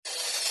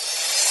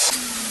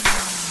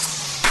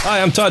Hi,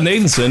 I'm Todd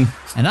Nathanson.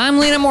 And I'm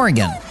Lena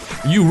Morgan.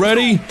 You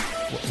ready?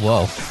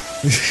 Whoa.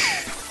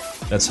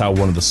 That's how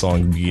one of the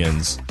songs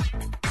begins.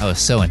 That was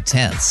so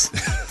intense.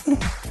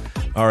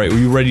 All right, are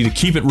you ready to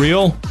keep it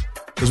real?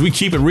 Because we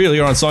keep it real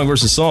here on Song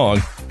vs.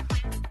 Song.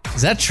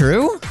 Is that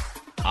true?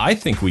 I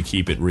think we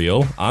keep it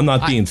real. I'm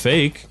not being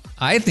fake.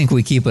 I think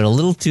we keep it a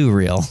little too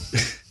real.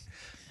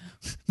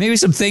 Maybe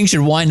some things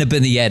should wind up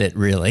in the edit,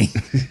 really.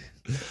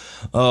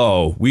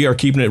 Oh, we are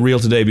keeping it real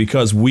today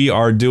because we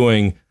are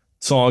doing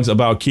songs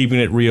about keeping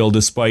it real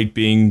despite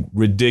being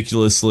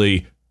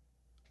ridiculously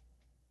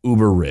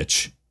uber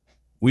rich.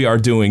 We are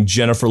doing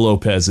Jennifer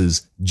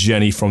Lopez's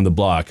Jenny from the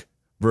Block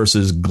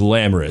versus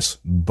Glamorous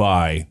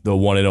by the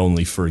one and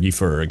only Fergie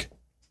Ferg.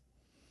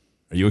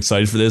 Are you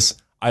excited for this?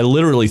 I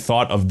literally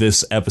thought of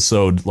this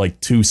episode like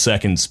 2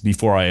 seconds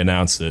before I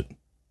announced it.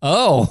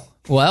 Oh,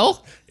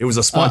 well. It was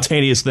a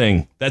spontaneous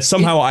thing that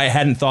somehow I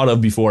hadn't thought of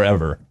before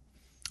ever.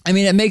 I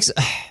mean, it makes...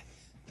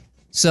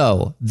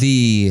 So,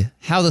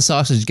 how the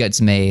sausage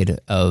gets made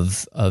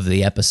of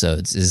the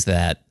episodes is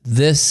that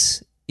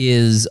this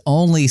is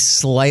only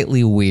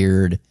slightly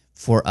weird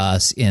for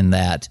us in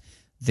that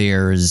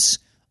there's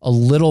a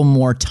little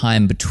more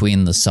time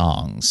between the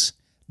songs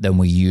than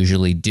we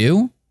usually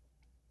do.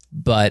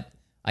 But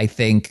I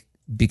think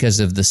because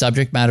of the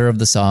subject matter of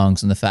the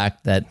songs and the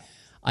fact that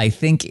I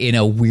think in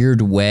a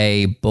weird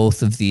way,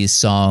 both of these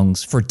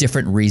songs, for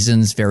different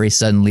reasons, very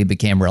suddenly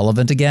became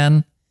relevant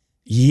again.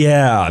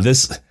 Yeah,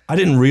 I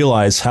didn't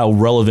realize how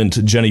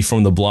relevant Jenny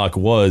from the Block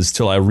was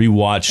till I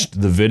rewatched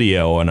the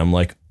video, and I'm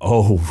like,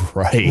 oh,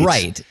 right.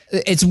 Right.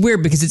 It's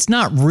weird because it's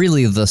not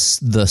really the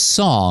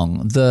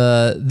song.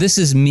 The This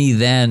Is Me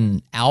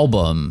Then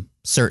album,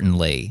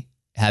 certainly,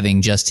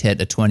 having just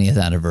hit a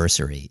 20th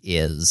anniversary,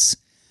 is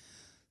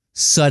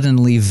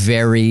suddenly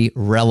very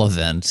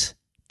relevant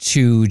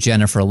to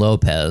Jennifer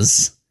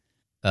Lopez.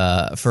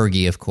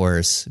 Fergie, of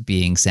course,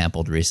 being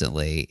sampled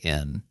recently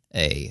in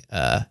a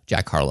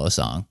Jack Harlow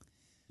song.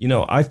 You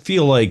know, I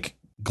feel like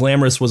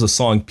Glamorous was a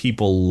song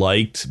people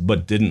liked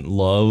but didn't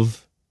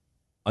love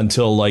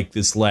until like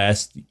this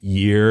last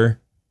year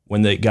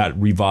when they got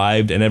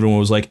revived and everyone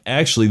was like,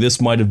 actually,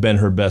 this might have been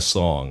her best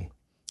song.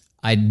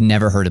 I'd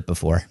never heard it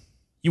before.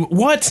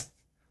 What?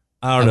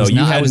 I don't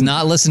know. I was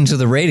not listening to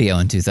the radio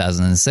in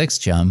 2006,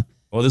 chum.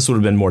 Well, this would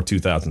have been more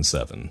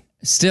 2007.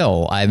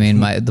 Still, I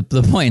mean,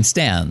 the point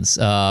stands.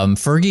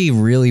 Fergie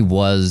really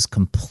was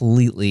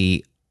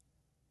completely...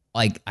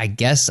 Like, I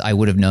guess I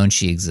would have known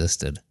she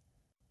existed.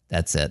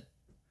 That's it.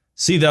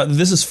 See,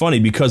 this is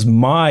funny because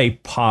my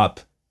pop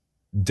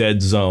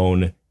dead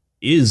zone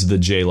is the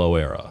J-Lo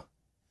era.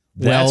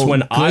 That's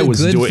when I was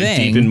doing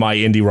deep in my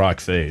indie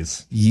rock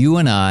phase. You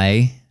and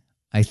I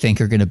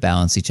think, are going to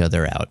balance each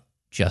other out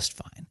just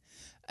fine.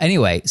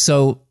 Anyway,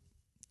 so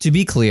to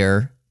be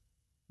clear,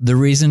 the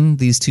reason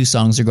these two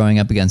songs are going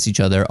up against each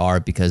other are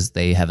because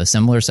they have a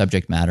similar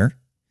subject matter.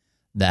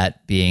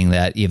 That being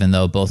that even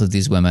though both of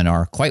these women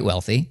are quite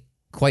wealthy,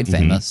 quite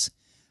famous,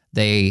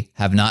 they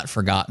have not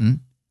forgotten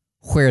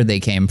where they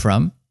came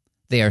from.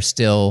 They are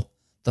still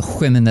the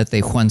women that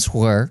they once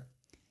were.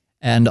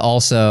 And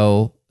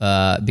also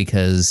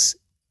because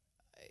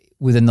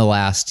within the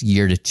last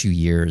year to 2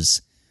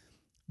 years,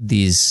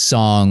 these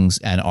songs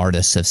and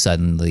artists have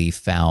suddenly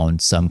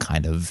found some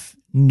kind of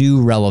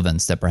new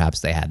relevance that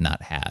perhaps they had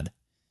not had.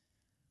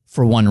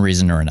 For one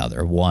reason or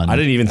another. I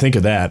didn't even think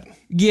of that.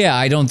 Yeah,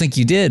 I don't think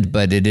you did,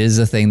 but it is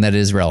a thing that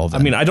is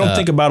relevant. I mean, I don't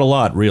think about a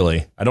lot,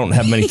 really. I don't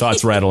have many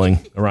thoughts rattling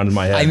around in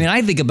my head. I mean,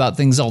 I think about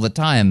things all the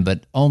time,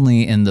 but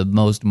only in the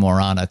most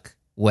moronic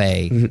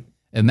way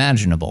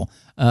imaginable.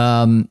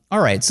 All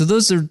right, so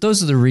those are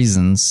the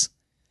reasons.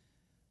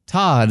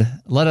 Todd,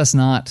 let us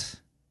not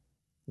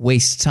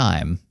waste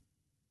time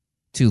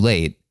too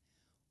late.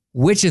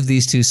 Which of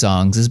these two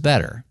songs is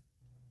better?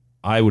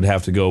 I would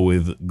have to go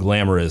with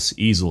Glamorous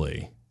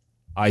easily.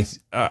 I'm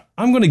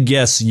going to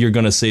guess you're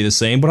going to say the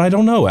same, but I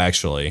don't know,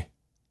 actually.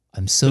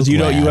 I'm so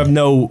glad. You have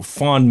no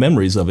fond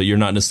memories of it. You're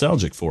not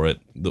nostalgic for it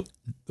the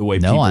way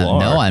people are.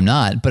 No, I'm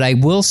not. But I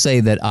will say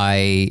that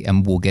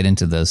we'll get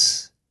into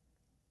this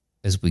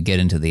as we get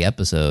into the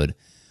episode,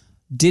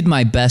 did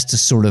my best to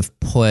sort of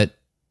put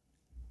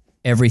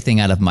everything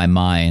out of my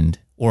mind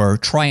or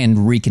try and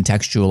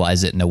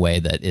recontextualize it in a way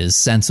that is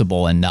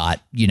sensible and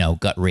not,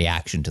 gut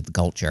reaction to the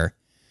culture.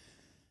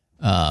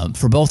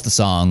 For both the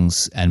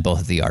songs and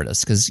both of the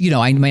artists. Because,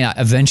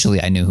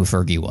 eventually I knew who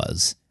Fergie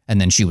was.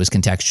 And then she was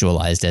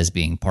contextualized as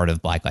being part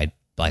of Black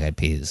Eyed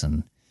Peas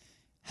and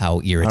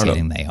how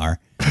irritating they are.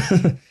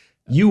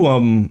 You, I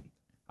don't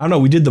know,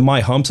 we did the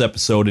My Humps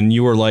episode and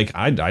you were like,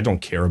 I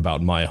don't care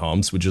about My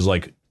Humps, which is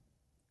like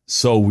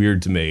so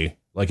weird to me.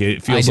 Like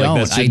it feels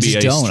like that should be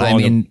a strong... I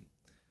mean,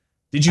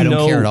 I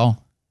don't care at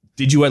all.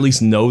 Did you at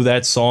least know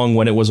that song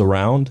when it was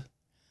around?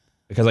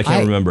 Because I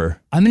can't remember.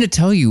 I'm going to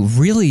tell you,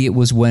 really, it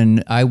was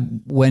when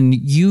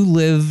you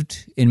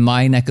lived in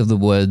my neck of the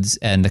woods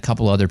and a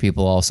couple other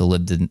people also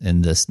lived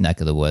in this neck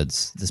of the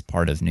woods, this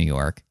part of New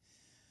York,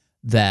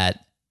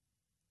 that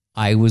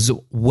I was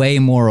way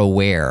more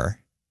aware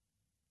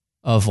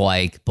of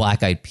like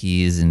Black Eyed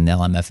Peas and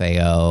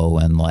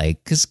LMFAO and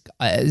like, because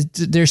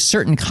there's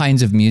certain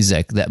kinds of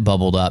music that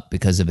bubbled up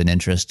because of an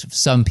interest of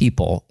some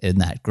people in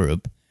that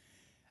group.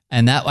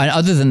 And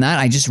other than that,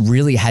 I just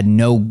really had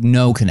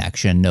no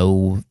connection,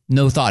 no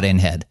thought in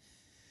head.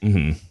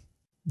 Mm-hmm.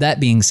 That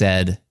being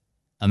said,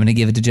 I'm going to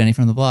give it to Jenny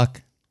from the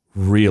Block.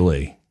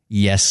 Really?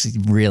 Yes,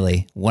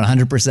 really,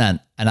 100%.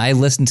 And I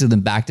listened to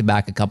them back to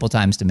back a couple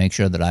times to make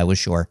sure that I was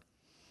sure.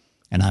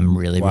 And I'm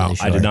really sure.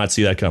 I did not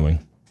see that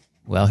coming.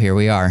 Well, here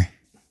we are.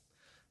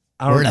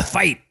 We're in a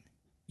fight.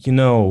 You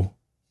know,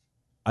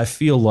 I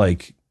feel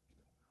like,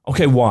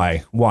 okay,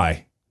 why?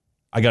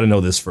 I got to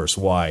know this first.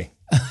 Why?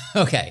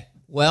 Okay.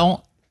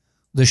 Well,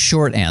 the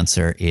short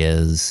answer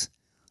is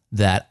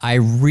that I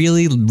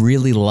really,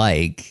 really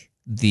like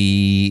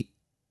the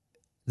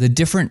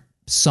different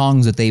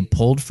songs that they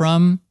pulled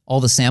from, all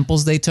the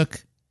samples they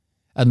took,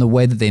 and the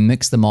way that they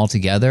mixed them all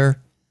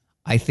together,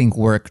 I think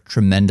work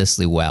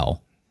tremendously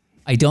well.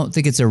 I don't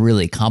think it's a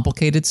really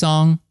complicated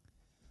song,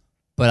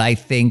 but I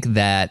think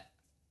that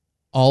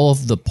all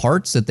of the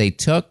parts that they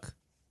took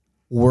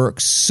work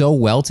so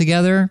well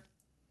together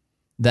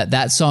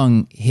that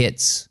song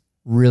hits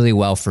really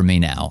well for me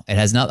now. It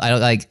has not,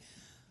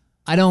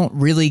 I don't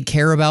really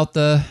care about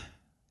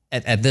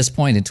at this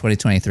point in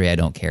 2023, I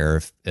don't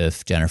care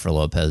if Jennifer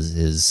Lopez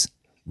is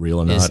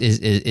real or not.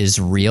 Is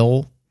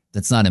real.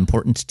 That's not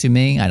important to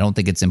me. I don't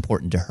think it's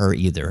important to her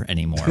either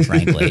anymore,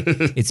 frankly.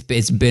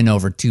 It's been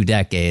over 2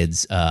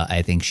 decades.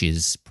 I think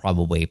she's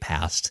probably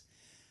past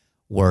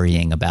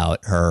worrying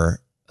about her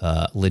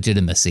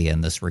legitimacy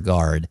in this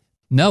regard.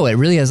 No, it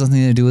really has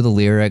nothing to do with the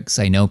lyrics.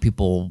 I know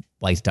people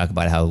like to talk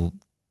about how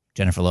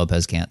Jennifer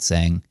Lopez can't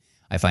sing.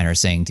 I find her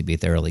singing to be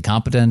thoroughly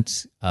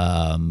competent.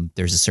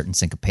 There's a certain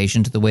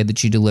syncopation to the way that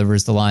she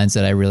delivers the lines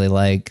that I really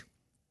like.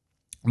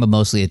 But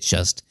mostly it's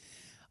just,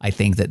 I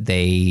think that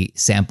they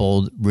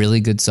sampled really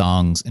good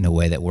songs in a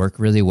way that work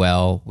really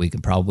well. We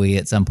could probably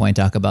at some point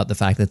talk about the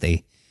fact that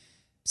they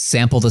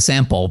sampled a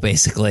sample,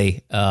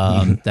 basically,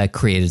 that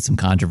created some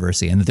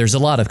controversy. And there's a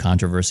lot of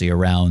controversy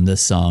around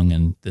this song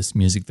and this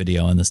music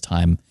video and this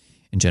time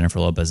in Jennifer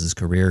Lopez's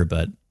career.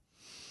 But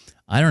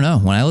I don't know.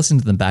 When I listened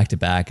to them back to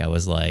back, I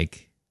was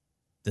like,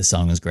 this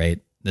song is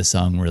great. This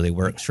song really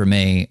works for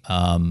me.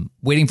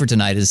 Waiting for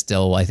Tonight is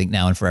still, I think,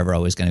 now and forever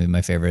always going to be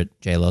my favorite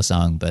J-Lo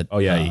song. But oh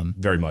yeah,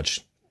 very much.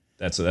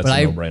 That's a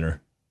no-brainer.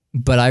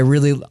 But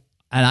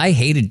I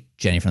hated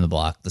Jenny from the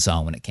Block, the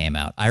song, when it came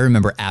out. I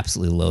remember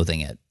absolutely loathing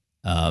it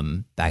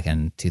back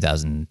in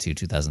 2002,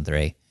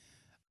 2003.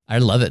 I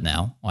love it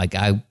now.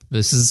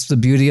 This is the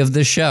beauty of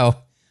this show.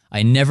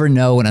 I never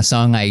know when a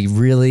song I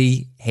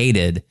really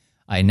hated,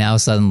 I now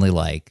suddenly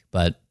like.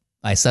 But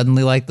I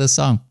suddenly like this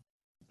song.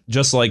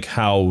 Just like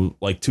how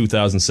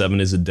 2007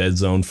 is a dead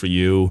zone for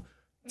you,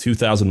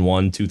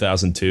 2001,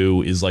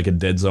 2002 is like a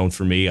dead zone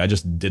for me. I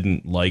just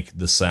didn't like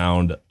the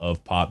sound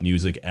of pop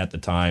music at the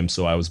time,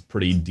 so I was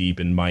pretty deep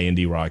in my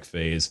indie rock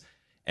phase.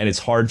 And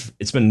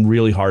it's been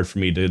really hard for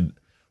me to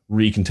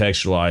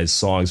recontextualize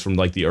songs from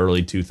like the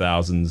early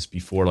 2000s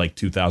before like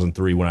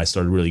 2003 when I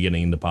started really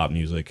getting into pop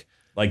music.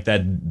 Like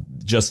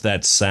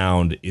that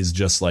sound is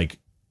just like,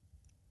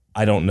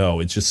 I don't know,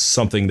 it's just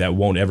something that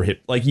won't ever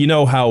hit. Like, you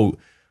know how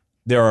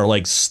there are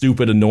like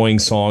stupid, annoying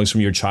songs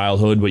from your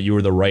childhood, but you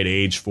were the right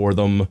age for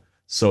them,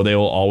 so they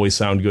will always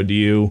sound good to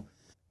you.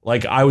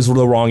 Like, I was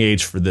the wrong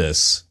age for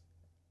this,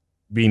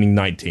 being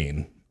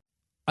 19.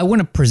 I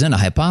want to present a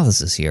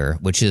hypothesis here,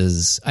 which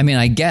is, I mean,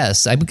 I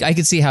guess I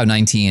could see how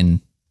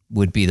 19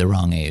 would be the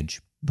wrong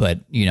age, but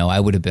I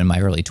would have been in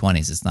my early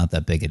 20s. It's not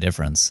that big a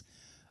difference.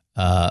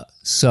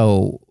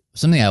 So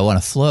something I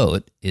want to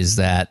float is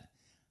that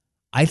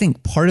I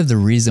think part of the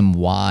reason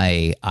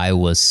why I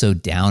was so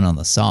down on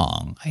the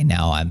song, I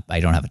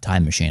don't have a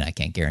time machine. I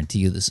can't guarantee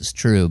you this is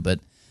true, but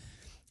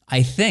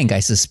I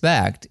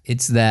suspect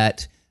it's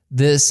that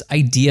this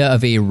idea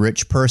of a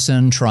rich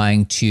person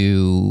trying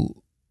to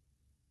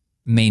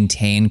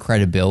maintain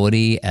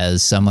credibility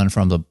as someone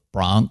from the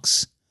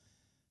Bronx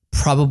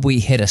probably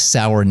hit a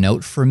sour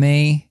note for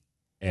me.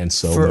 And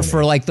so not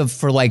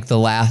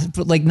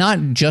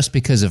just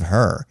because of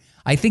her.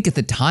 I think at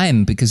the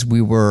time, because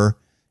we were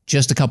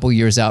just a couple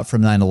years out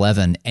from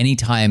 9/11,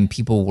 anytime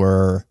people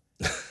were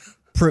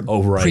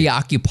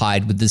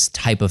preoccupied with this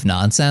type of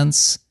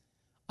nonsense,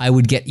 I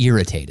would get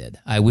irritated.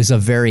 I was a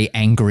very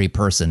angry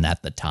person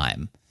at the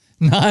time.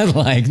 Not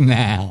like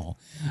now.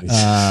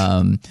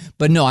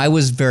 But no, I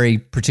was very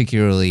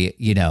particularly,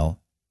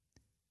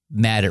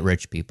 mad at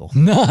rich people.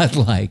 Not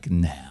like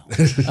now.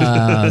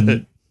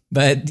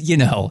 But,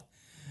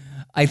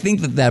 I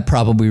think that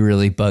probably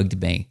really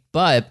bugged me.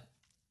 But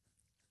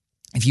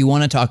if you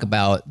want to talk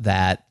about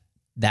that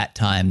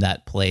time,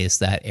 that place,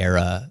 that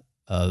era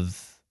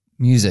of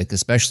music,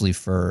 especially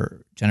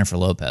for Jennifer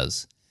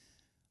Lopez,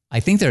 I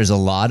think there's a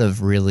lot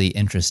of really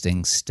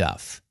interesting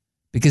stuff.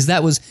 Because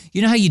that was,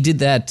 how you did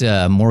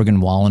that Morgan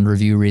Wallen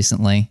review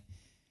recently?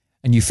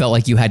 And you felt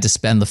like you had to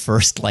spend the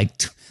first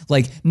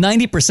Like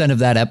 90% of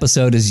that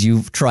episode is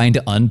you trying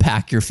to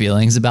unpack your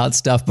feelings about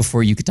stuff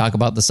before you could talk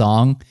about the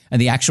song.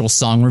 And the actual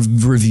song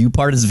review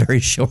part is very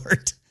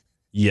short.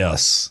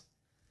 Yes.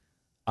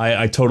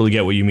 I totally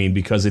get what you mean,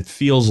 because it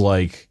feels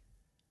like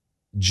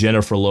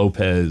Jennifer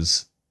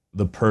Lopez,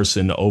 the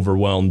person,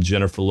 overwhelmed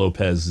Jennifer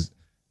Lopez,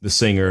 the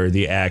singer,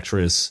 the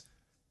actress,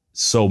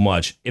 so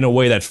much in a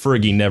way that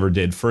Fergie never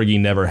did. Fergie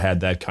never had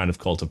that kind of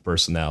cult of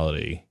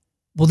personality.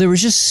 Well, there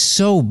was just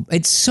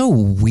it's so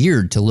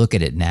weird to look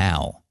at it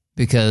now,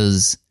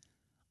 because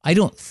I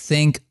don't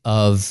think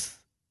of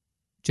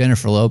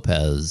Jennifer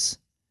Lopez,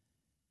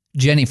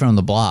 Jenny from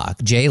the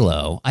Block,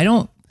 J-Lo. I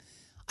don't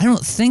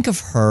think of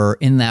her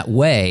in that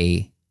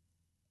way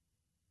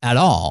at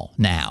all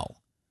now.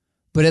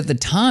 But at the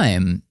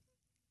time,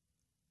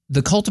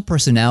 the cult of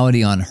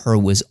personality on her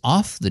was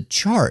off the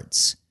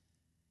charts.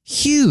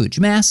 Huge,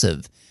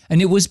 massive.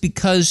 And it was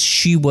because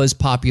she was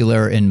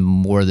popular in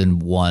more than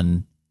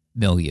one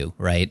milieu,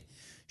 right?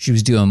 She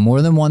was doing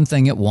more than one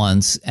thing at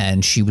once,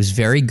 and she was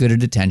very good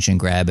at attention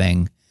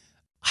grabbing.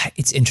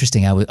 It's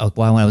interesting. When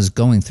I was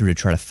going through to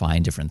try to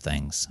find different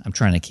things, I'm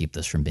trying to keep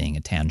this from being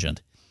a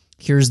tangent.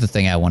 Here's the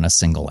thing I want to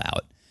single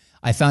out.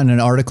 I found an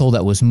article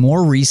that was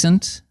more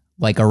recent,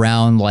 like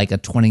around like a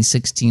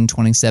 2016,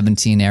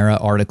 2017 era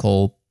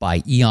article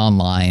by E!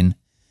 Online,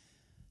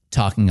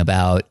 talking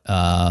about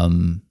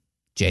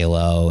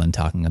J-Lo and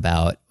talking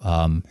about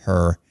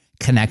her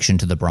connection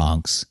to the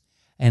Bronx.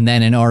 And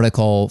then an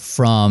article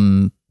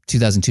from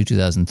 2002,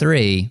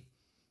 2003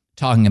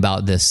 talking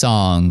about this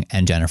song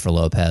and Jennifer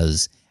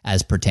Lopez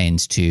as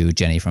pertains to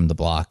Jenny from the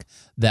Block.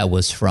 That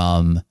was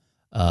from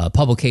a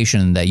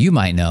publication that you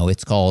might know.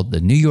 It's called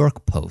the New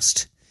York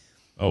Post.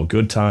 Oh,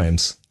 good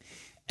times.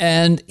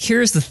 And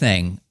here's the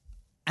thing.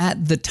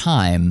 At the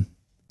time,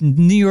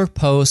 New York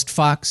Post,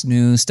 Fox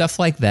News, stuff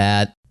like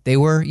that, they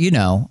were,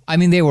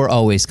 they were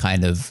always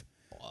kind of,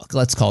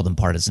 let's call them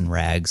partisan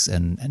rags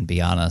and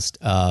be honest.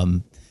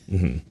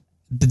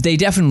 But they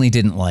definitely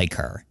didn't like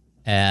her.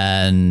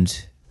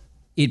 And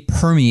it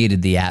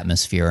permeated the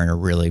atmosphere in a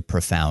really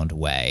profound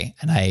way.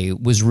 And I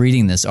was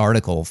reading this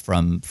article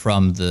from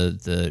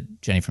the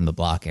Jenny from the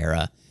Block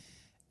era,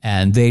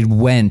 and they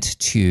went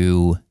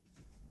to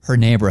her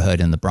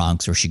neighborhood in the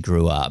Bronx where she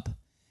grew up.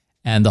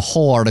 And the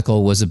whole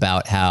article was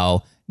about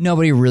how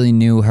nobody really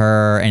knew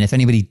her, and if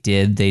anybody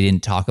did, they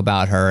didn't talk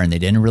about her, and they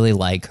didn't really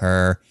like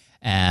her.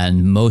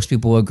 And most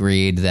people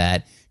agreed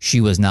that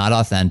she was not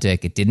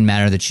authentic. It didn't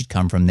matter that she'd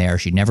come from there.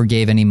 She never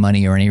gave any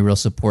money or any real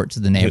support to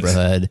the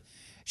neighborhood.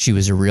 She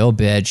was a real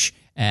bitch.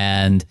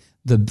 And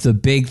the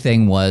big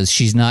thing was,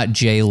 she's not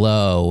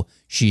J-Lo,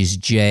 she's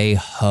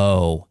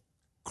J-Ho.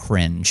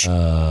 Cringe.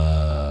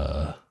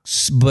 But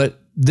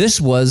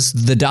this was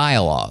the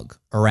dialogue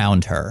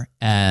around her.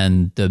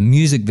 And the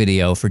music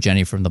video for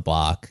Jenny from the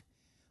Block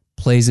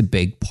plays a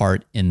big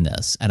part in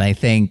this. And I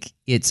think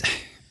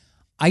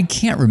I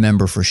can't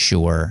remember for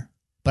sure,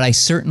 but I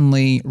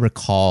certainly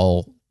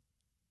recall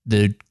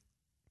the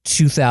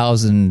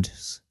 2000,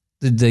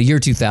 the year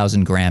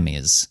 2000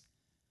 Grammys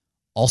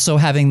also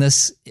having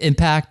this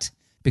impact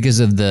because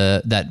of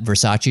that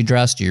Versace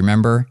dress. Do you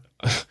remember?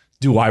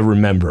 Do I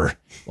remember?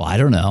 Well, I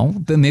don't know,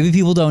 but maybe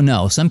people don't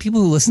know. Some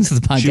people who listen to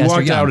the podcast, she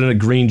walked out in a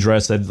green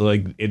dress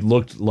that it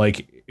looked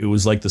like it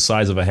was like the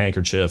size of a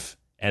handkerchief,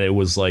 and it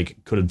was like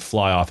could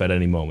fly off at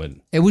any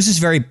moment. It was just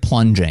very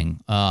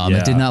plunging.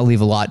 It did not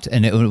leave a lot,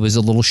 and it was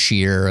a little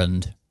sheer.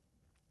 And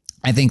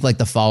I think like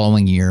the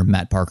following year,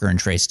 Matt Parker and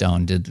Trey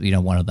Stone did.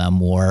 One of them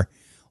wore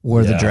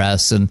the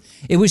dress, and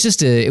it was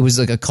just it was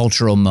like a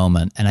cultural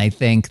moment. And I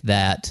think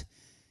that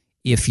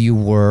if you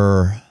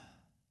were,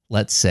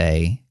 let's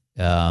say,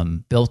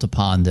 built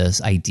upon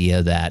this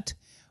idea that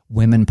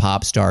women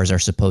pop stars are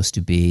supposed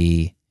to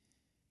be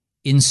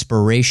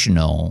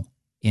inspirational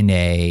in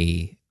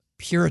a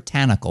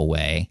puritanical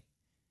way,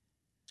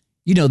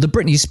 the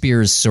Britney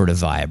Spears sort of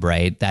vibe,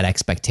 right? That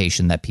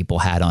expectation that people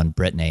had on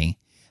Britney,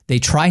 they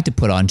tried to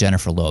put on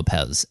Jennifer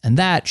Lopez, and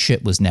that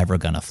shit was never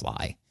going to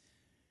fly.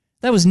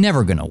 That was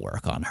never going to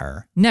work on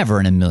her. Never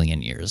in a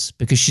million years,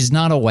 because she's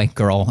not a white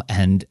girl,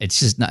 and it's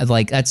just not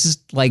like, that's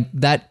just like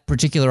that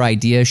particular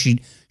idea.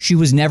 She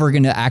was never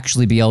going to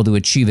actually be able to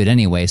achieve it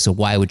anyway, so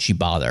why would she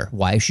bother?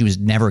 Why? She was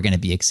never going to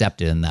be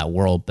accepted in that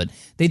world, but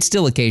they'd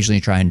still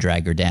occasionally try and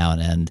drag her down,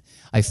 and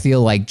I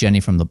feel like Jenny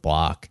from the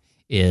Block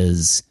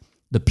is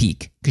the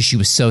peak, because she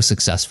was so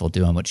successful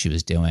doing what she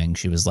was doing.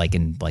 She was like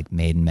in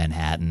Made in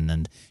Manhattan,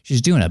 and she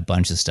was doing a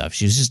bunch of stuff.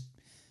 She was just,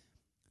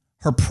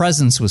 her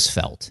presence was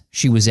felt.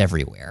 She was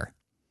everywhere.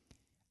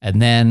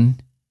 And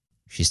then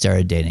she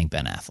started dating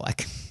Ben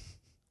Affleck,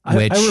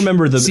 which I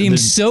remember seemed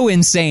so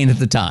insane at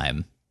the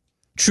time.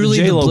 Truly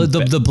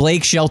the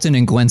Blake Shelton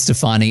and Gwen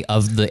Stefani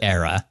of the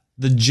era.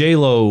 The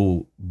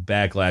J-Lo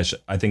backlash,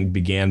 I think,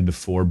 began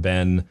before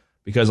Ben,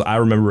 because I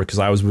remember, because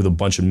I was with a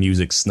bunch of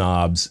music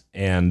snobs,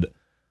 and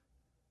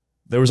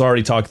there was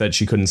already talk that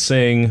she couldn't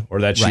sing, or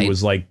that she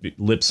was like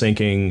lip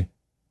syncing.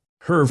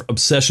 Her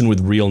obsession with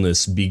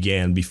realness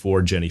began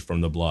before Jenny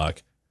from the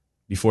Block.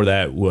 Before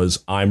that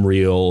was I'm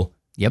Real.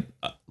 Yep.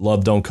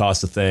 Love Don't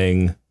Cost a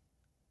Thing.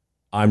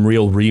 I'm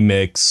Real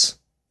remix.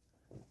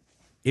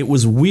 It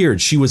was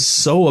weird. She was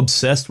so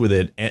obsessed with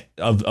it,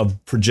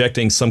 of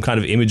projecting some kind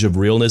of image of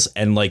realness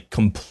and like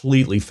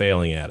completely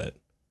failing at it.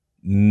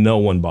 No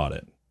one bought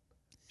it.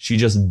 She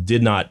just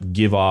did not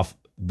give off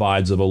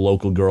vibes of a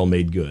local girl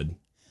made good.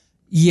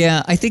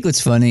 Yeah, I think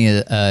what's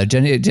funny,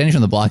 Jenny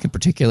from the Block in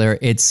particular,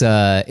 it's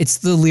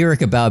the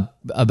lyric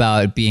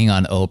about being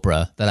on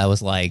Oprah that I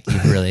was like, you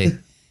really,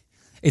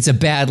 it's a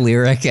bad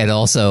lyric, and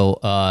also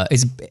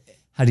it's,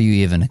 how do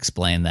you even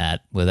explain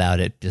that without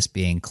it just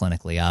being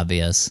clinically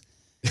obvious?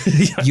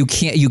 Yeah.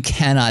 You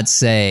cannot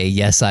say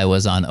yes, I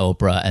was on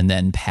Oprah and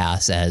then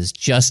pass as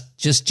just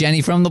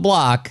Jenny from the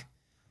Block.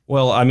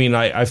 Well, I mean,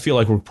 I feel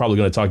like we're probably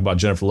going to talk about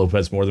Jennifer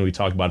Lopez more than we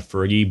talk about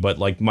Fergie, but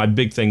like my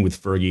big thing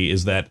with Fergie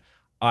is that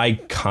I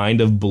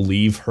kind of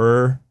believe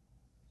her,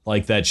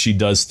 like that she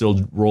does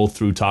still roll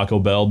through Taco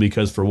Bell,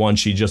 because for one,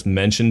 she just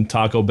mentioned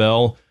Taco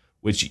Bell,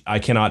 which I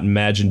cannot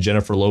imagine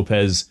Jennifer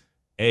Lopez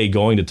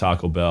going to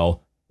Taco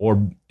Bell,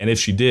 and if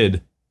she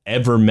did,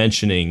 ever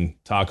mentioning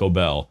Taco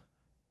Bell.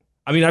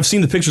 I mean, I've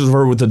seen the pictures of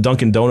her with the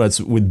Dunkin'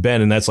 Donuts with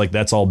Ben, and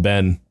that's all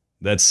Ben.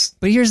 But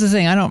here's the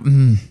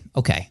thing,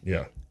 okay.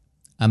 Yeah.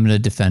 I'm going to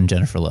defend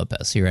Jennifer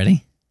Lopez. You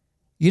ready?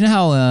 You know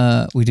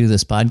how we do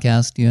this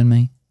podcast, you and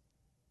me?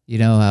 You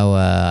know how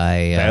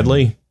I...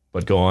 Badly,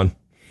 but go on.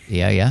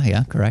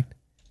 Yeah, correct.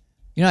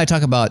 You know, I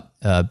talk about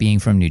being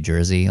from New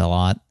Jersey a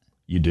lot.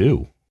 You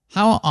do.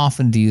 How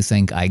often do you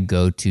think I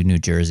go to New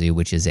Jersey,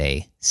 which is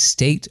a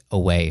state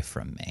away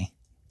from me?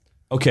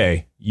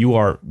 Okay, you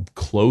are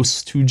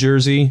close to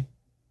Jersey,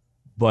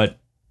 but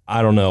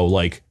I don't know,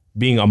 like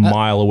being a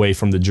mile away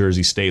from the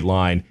Jersey state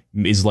line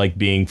is like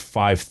being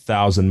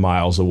 5,000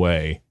 miles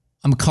away.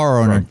 I'm a car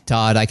owner,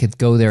 Todd. I could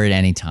go there at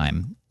any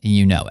time.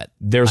 You know it.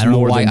 I don't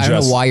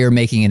know why you're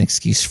making an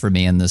excuse for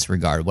me in this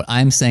regard. What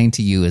I'm saying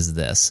to you is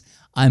this.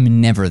 I'm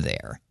never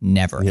there.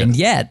 Never. Yeah. And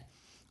yet,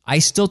 I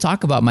still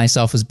talk about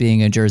myself as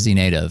being a Jersey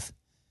native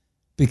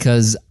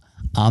because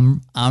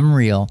I'm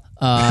real.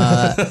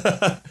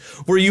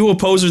 Were you a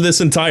poser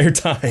this entire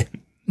time?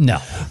 No.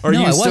 Are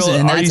you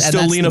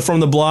still Lena from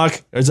the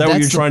Block? Is that what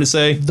you're trying to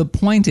say? The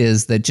point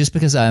is that just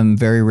because I'm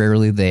very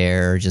rarely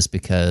there, just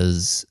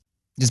because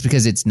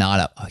it's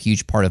not a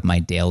huge part of my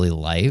daily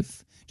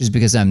life, just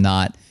because I'm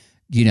not,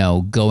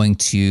 going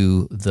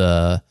to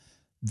the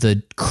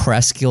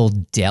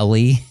Kreskill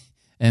Deli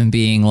and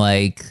being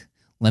like,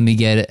 let me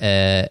get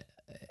a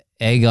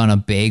egg on a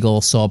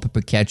bagel, salt,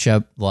 pepper,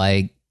 ketchup,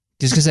 like,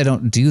 just because I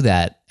don't do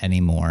that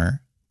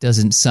anymore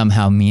doesn't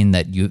somehow mean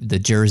that the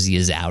Jersey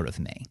is out of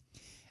me.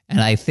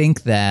 And I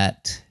think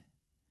that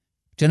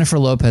Jennifer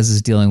Lopez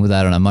is dealing with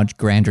that on a much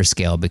grander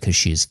scale because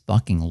she's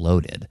fucking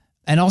loaded.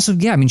 And also,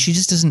 yeah, I mean, she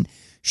just doesn't,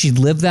 she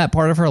lived that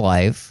part of her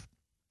life.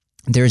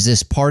 There's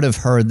this part of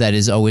her that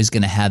is always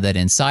going to have that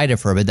inside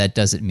of her, but that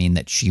doesn't mean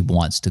that she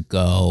wants to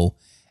go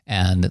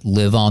and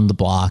live on the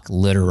block,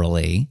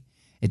 literally.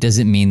 It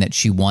doesn't mean that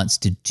she wants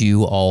to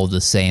do all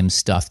the same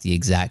stuff the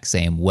exact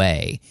same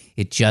way.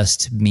 It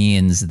just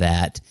means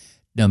that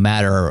no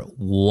matter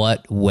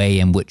what way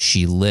in which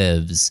she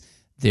lives,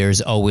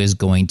 there's always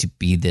going to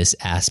be this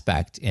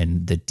aspect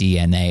in the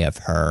DNA of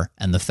her.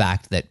 And the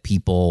fact that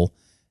people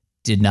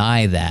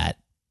deny that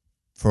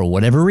for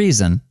whatever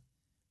reason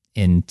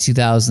in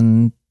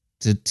 2000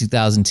 to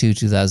 2002,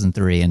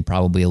 2003, and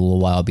probably a little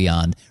while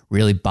beyond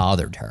really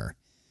bothered her,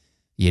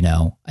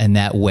 and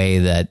that way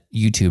that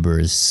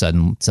YouTubers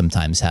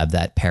sometimes have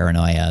that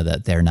paranoia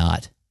that they're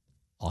not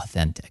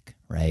authentic,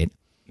 right?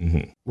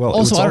 Mm-hmm. Well,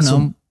 also, I don't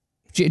know,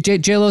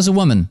 J-Lo's a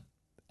woman.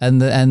 And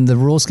the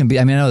rules can be,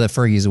 I mean, I know that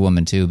Fergie's a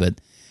woman too, but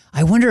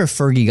I wonder if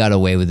Fergie got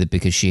away with it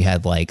because she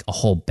had like a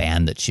whole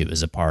band that she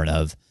was a part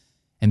of,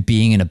 and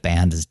being in a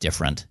band is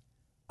different.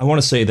 I want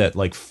to say that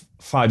like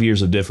 5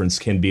 years of difference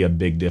can be a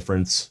big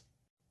difference.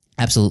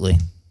 Absolutely.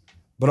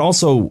 But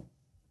also,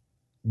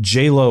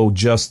 J-Lo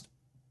just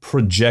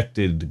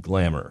projected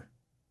glamour.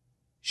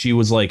 She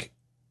was like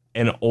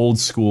an old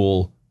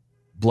school,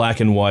 black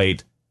and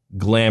white,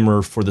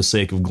 glamour for the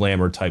sake of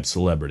glamour type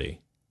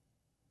celebrity.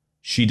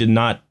 She did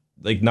not,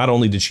 not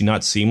only did she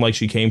not seem like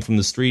she came from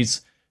the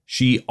streets,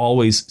 she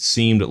always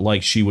seemed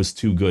like she was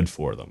too good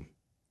for them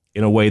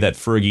in a way that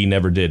Fergie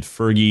never did.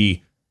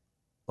 Fergie,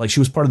 she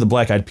was part of the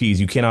Black Eyed Peas.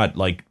 You cannot,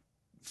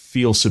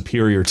 feel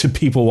superior to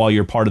people while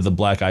you're part of the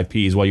Black Eyed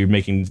Peas, while you're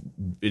making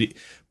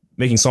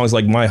songs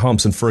like My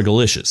Humps and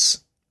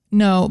Fergalicious.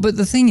 No, but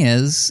the thing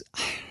is,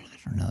 I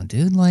don't know,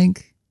 dude, I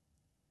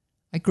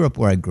grew up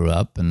where I grew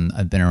up, and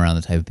I've been around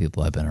the type of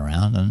people I've been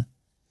around, and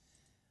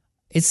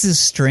it's this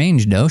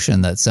strange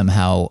notion that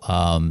somehow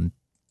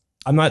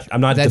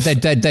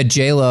that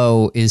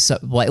J-Lo is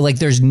like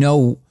there's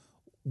no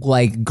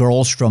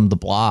girls from the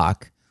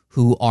block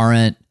who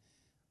aren't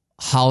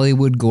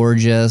Hollywood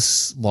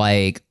gorgeous,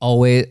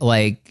 always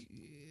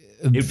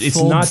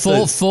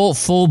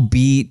full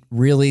beat,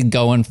 really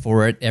going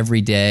for it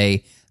every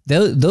day.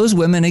 Those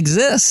women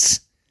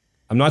exist.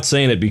 I'm not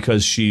saying it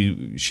because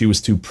she was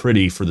too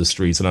pretty for the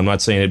streets, and I'm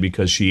not saying it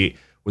because she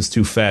was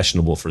too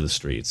fashionable for the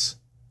streets.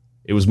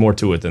 It was more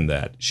to it than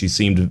that. She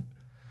seemed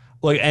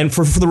and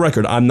for the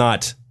record, I'm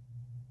not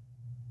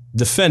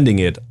defending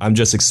it. I'm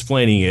just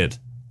explaining it,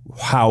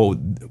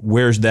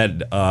 where's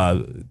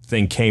that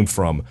thing came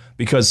from.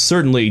 Because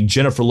certainly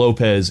Jennifer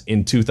Lopez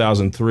in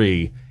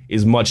 2003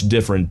 is much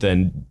different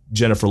than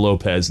Jennifer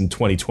Lopez in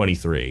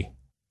 2023.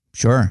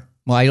 Sure.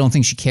 Well, I don't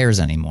think she cares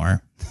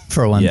anymore,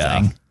 for one thing.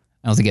 I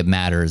don't think it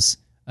matters,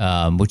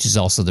 which is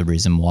also the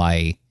reason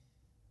why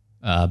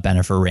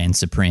Bennifer reigned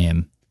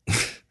supreme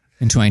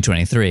in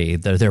 2023.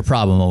 Their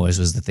problem always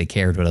was that they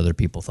cared what other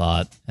people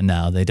thought, and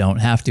now they don't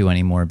have to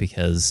anymore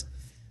because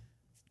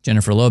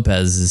Jennifer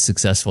Lopez is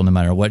successful no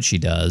matter what she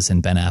does,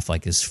 and Ben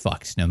Affleck is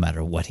fucked no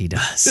matter what he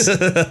does.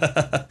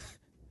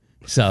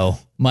 So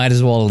might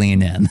as well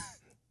lean in.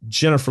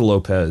 Jennifer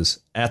Lopez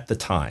at the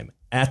time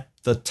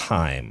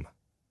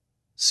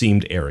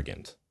seemed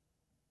arrogant.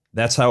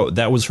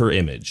 That was her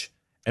image.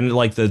 And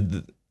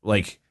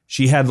like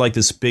she had like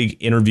this big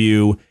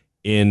interview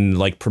in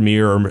like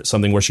Premiere or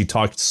something where she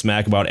talked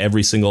smack about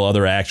every single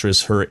other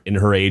actress in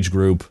her age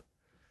group.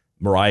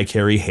 Mariah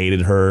Carey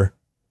hated her.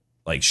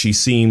 Like, she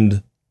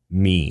seemed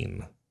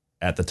mean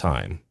at the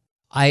time.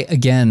 I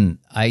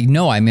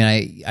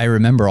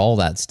remember all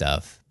that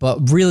stuff,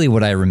 but really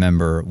what I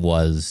remember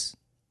was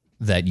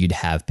that you'd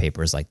have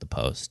papers like the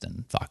Post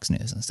and Fox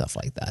News and stuff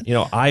like that.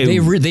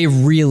 They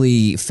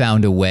really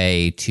found a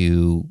way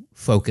to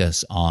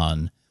focus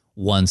on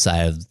one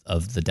side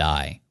of the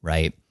die,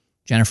 right?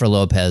 Jennifer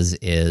Lopez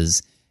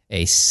is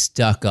a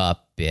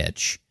stuck-up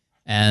bitch,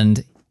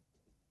 and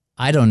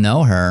I don't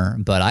know her,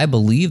 but I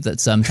believe that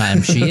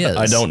sometimes she is.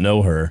 I don't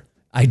know her.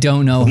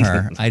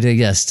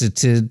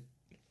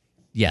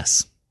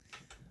 Yes,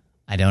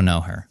 I don't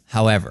know her.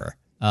 However,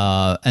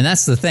 and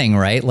that's the thing,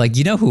 right? Like,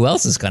 you know who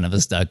else is kind of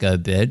a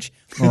stuck-up bitch?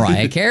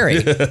 Mariah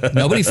Carey.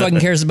 Nobody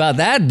fucking cares about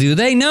that, do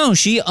they? No,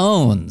 she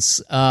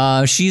owns.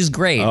 She's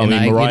great.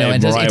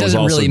 It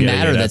doesn't really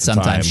matter that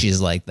sometimes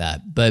she's like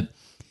that. But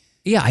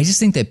yeah, I just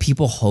think that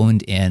people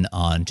honed in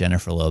on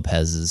Jennifer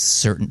Lopez's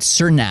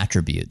certain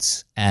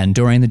attributes. And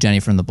during the Jenny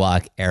from the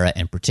Block era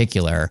in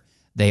particular,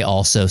 they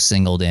also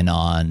singled in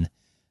on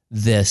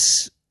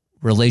this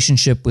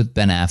relationship with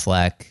Ben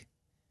Affleck.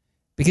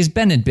 Because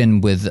Ben had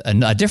been with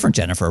a different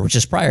Jennifer, which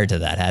is prior to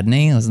that, hadn't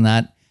he?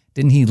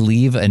 Didn't he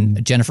leave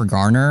Jennifer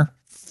Garner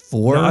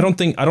for? No, I don't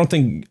think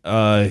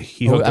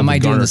he hooked up am I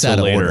with doing Garner this out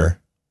till of later. order?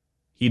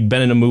 He'd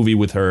been in a movie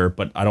with her,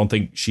 but I don't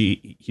think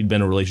he'd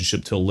been in a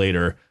relationship till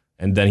later,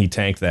 and then he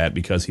tanked that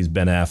because he's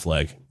Ben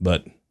Affleck.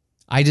 But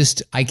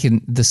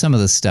some of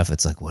the stuff.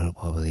 It's like, what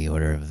was the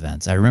order of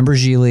events? I remember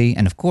Gigli,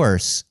 and of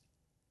course,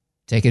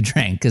 take a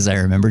drink because I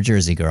remember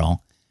Jersey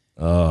Girl.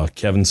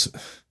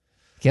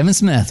 Kevin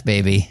Smith,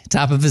 baby,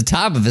 top of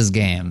his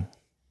game.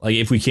 Like,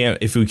 if we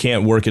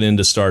can't work it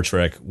into Star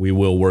Trek, we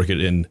will work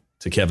it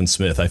into Kevin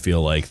Smith. I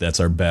feel like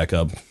that's our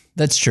backup.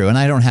 That's true, and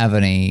I don't have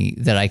any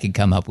that I could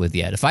come up with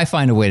yet. If I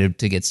find a way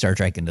to get Star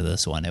Trek into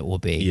this one, it will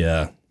be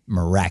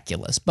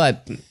miraculous.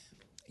 But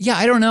yeah,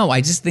 I don't know.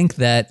 I just think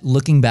that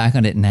looking back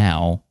on it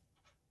now,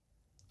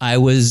 I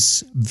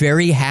was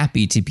very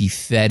happy to be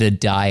fed a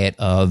diet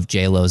of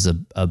J-Lo's a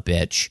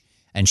bitch,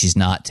 and she's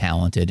not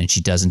talented, and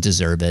she doesn't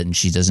deserve it, and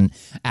she doesn't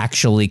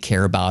actually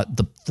care about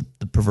the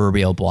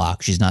proverbial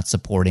block. She's not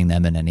supporting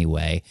them in any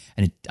way.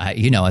 And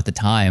at the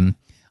time,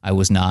 I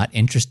was not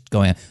interested.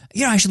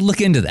 I should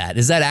look into that.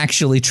 Is that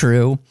actually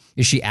true?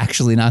 Is she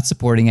actually not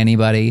supporting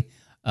anybody?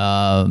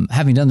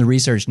 Having done the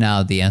research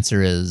now, the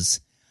answer is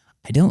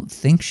I don't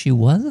think she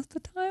was at the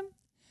time.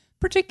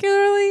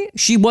 Particularly,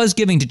 she was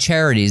giving to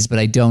charities, but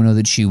I don't know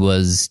that she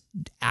was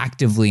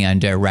actively and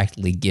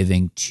directly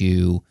giving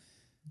to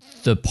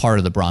the part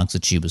of the Bronx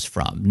that she was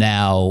from.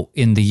 Now,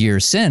 in the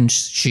years since,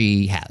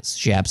 she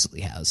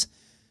absolutely has.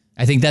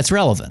 I think that's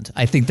relevant.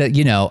 I think that,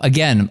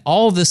 again,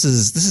 all of this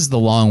is the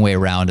long way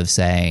around of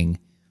saying,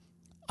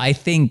 I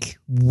think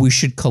we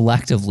should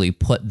collectively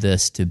put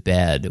this to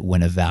bed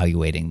when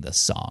evaluating this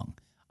song.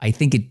 I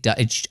think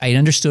I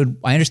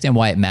understand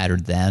why it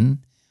mattered then.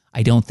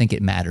 I don't think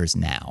it matters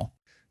now.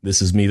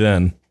 This is me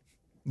then.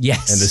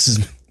 Yes. And this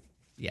is...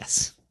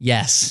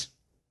 Yes.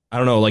 I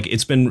don't know, like,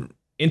 it's been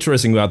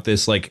interesting about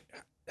this, like,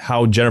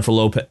 how Jennifer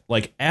Lopez,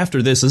 like,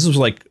 after this was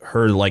like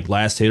her like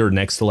last hit or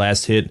next to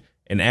last hit,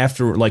 and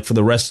after, like, for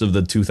the rest of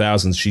the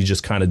 2000s, she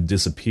just kind of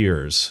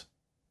disappears.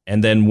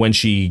 And then when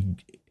she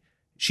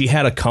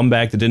had a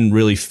comeback that didn't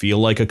really feel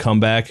like a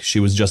comeback,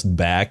 she was just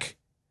back.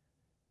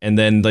 And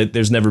then, like,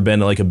 there's never been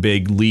like a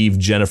big leave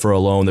Jennifer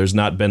alone. There's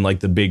not been like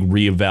the big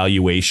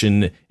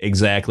reevaluation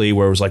exactly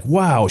where it was like,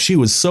 wow, she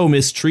was so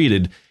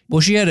mistreated.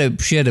 Well, she had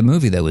a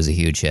movie that was a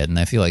huge hit, and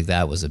I feel like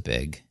that was a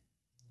big...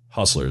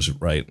 Hustlers,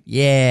 right?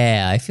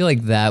 Yeah, I feel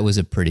like that was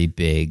a pretty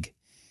big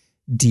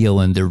deal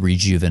in the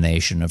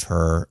rejuvenation of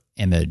her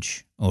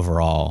image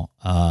overall.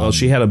 Well,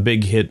 she had a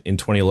big hit in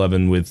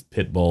 2011 with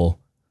Pitbull.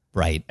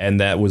 Right. And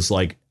that was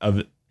like...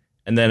 and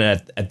then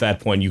at that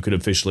point, you could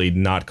officially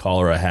not call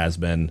her a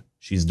has-been.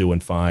 She's doing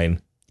fine.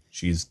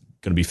 She's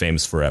going to be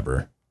famous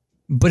forever.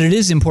 But it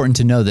is important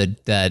to know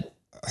that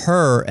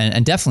her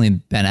and definitely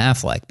Ben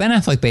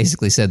Affleck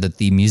basically said that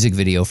the music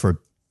video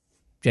for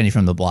Jenny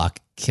from the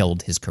Block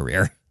killed his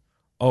career.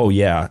 Oh,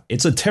 yeah.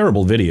 It's a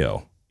terrible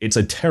video. It's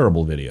a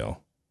terrible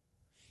video.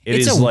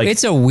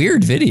 It's a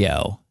weird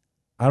video.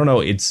 I don't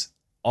know. It's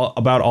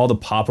about all the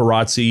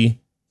paparazzi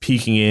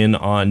peeking in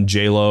on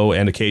J-Lo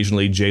and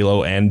occasionally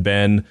J-Lo and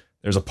Ben.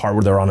 There's a part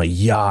where they're on a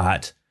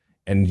yacht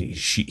and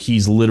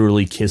he's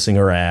literally kissing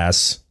her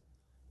ass.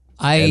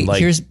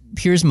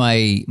 Here's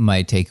my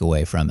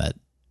takeaway from it.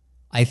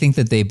 I think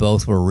that they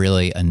both were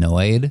really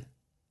annoyed,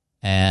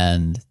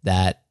 and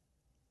that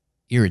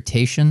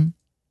irritation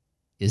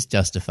is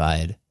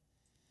justified.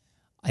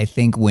 I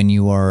think when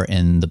you are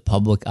in the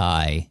public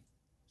eye,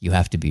 you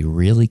have to be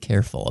really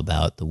careful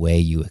about the way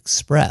you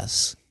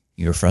express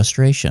your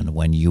frustration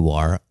when you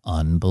are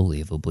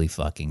unbelievably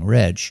fucking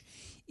rich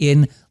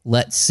in,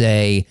 let's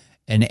say,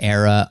 an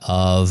era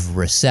of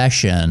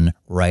recession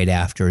right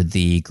after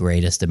the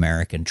greatest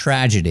American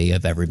tragedy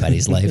of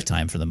everybody's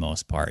lifetime for the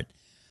most part.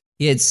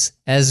 It's,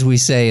 as we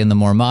say in the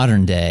more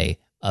modern day,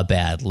 a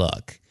bad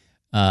look.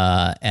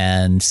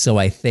 And so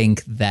I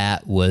think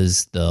that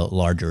was the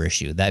larger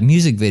issue. That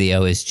music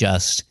video is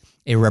just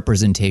a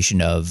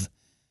representation of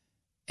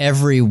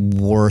every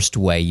worst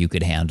way you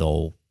could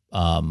handle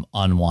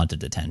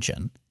unwanted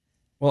attention.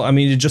 Well, I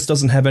mean, it just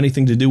doesn't have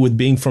anything to do with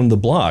being from the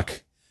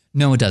block.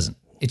 No, it doesn't.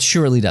 It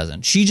surely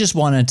doesn't. She just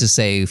wanted to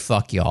say,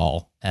 fuck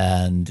y'all.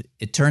 And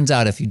it turns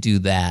out if you do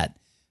that,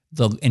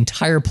 the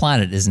entire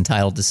planet is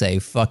entitled to say,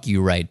 fuck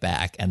you right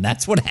back. And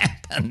that's what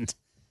happened.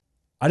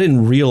 I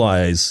didn't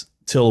realize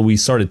till we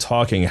started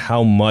talking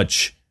how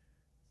much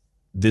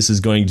this is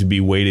going to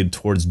be weighted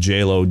towards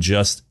J-Lo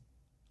just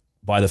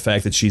by the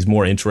fact that she's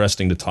more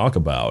interesting to talk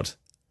about.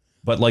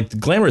 But like,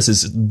 Glamorous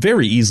is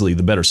very easily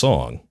the better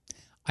song.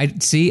 I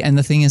see. And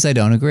the thing is, I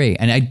don't agree.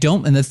 And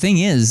the thing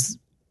is,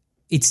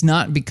 it's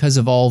not because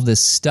of all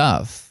this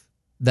stuff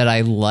that I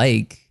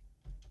like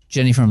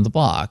Jenny from the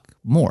Block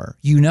more.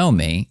 You know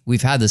me.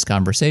 We've had this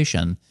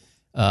conversation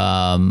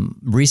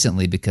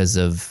recently because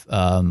of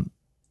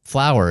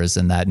Flowers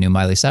and that new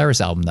Miley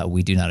Cyrus album that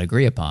we do not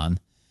agree upon.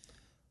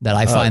 That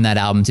I find that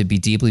album to be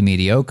deeply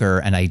mediocre,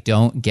 and I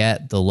don't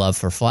get the love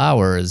for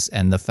Flowers,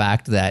 and the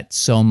fact that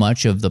so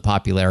much of the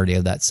popularity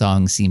of that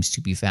song seems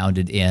to be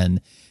founded in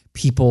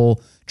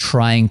people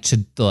trying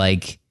to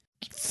like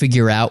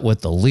figure out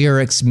what the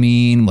lyrics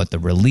mean, what the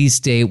release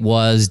date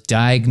was,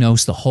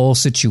 diagnose the whole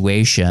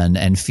situation,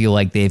 and feel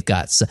like they've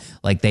got,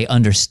 like they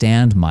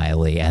understand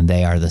Miley and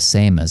they are the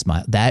same as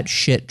Miley. That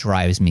shit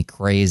drives me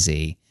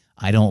crazy.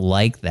 I don't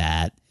like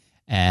that.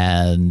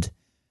 And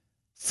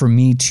for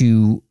me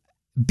to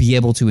be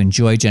able to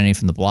enjoy Jenny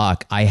from the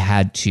Block, I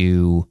had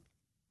to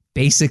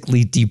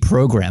basically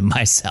deprogram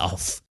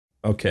myself.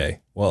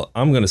 Okay, well,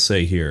 I'm going to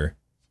say here,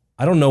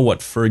 I don't know what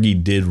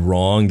Fergie did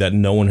wrong that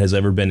no one has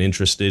ever been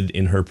interested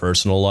in her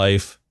personal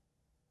life.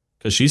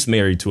 Because she's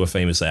married to a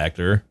famous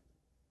actor,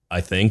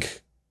 I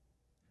think.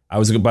 I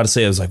was about to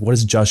say, I was like, what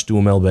has Josh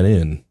Duhamel been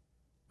in?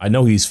 I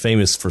know he's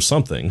famous for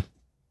something.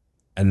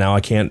 And now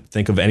I can't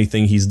think of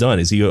anything he's done.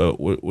 Is he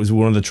was he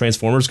one of the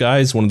Transformers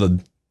guys? One of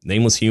the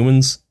Nameless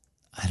Humans?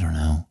 I don't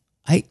know.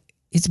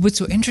 It's what's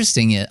so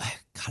interesting.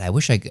 God, I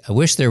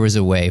wish there was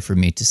a way for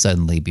me to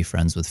suddenly be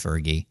friends with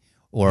Fergie,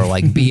 or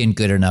like being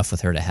good enough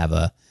with her to have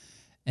an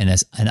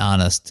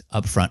honest,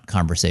 upfront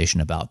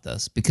conversation about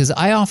this, because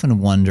I often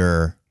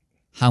wonder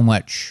how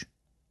much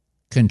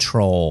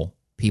control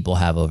people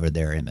have over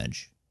their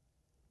image,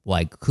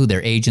 like who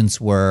their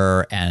agents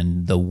were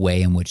and the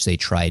way in which they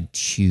tried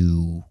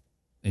to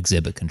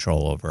exhibit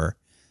control over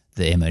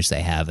the image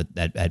they have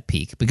at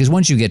peak. Because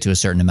once you get to a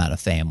certain amount of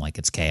fame, like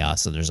it's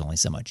chaos, so there's only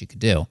so much you could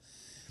do.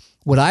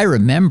 What I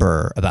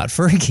remember about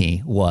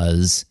Fergie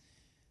was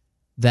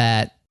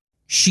that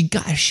she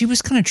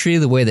was kind of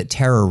treated the way that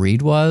Tara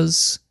Reid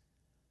was.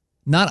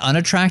 Not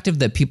unattractive,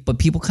 but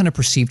people kind of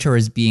perceived her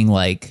as being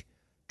like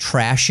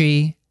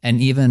trashy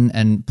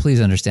and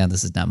please understand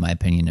this is not my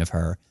opinion of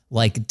her,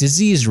 like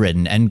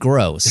disease-ridden and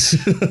gross.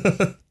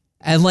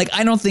 And like,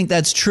 I don't think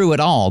that's true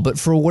at all, but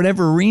for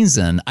whatever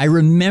reason, I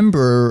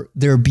remember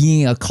there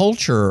being a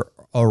culture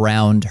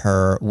around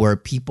her where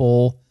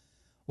people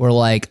were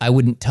like, I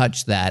wouldn't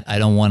touch that. I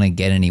don't want to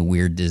get any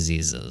weird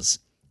diseases.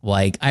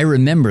 Like, I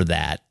remember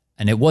that.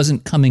 And it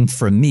wasn't coming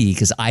from me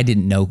because I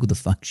didn't know who the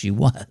fuck she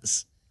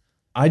was.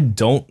 I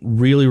don't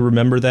really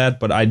remember that,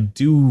 but I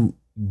do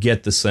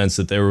get the sense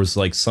that there was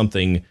like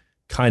something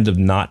kind of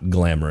not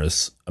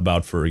glamorous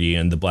about Fergie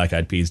and the Black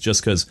Eyed Peas,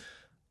 just because,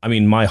 I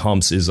mean, My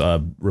Humps is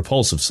a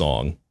repulsive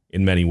song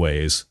in many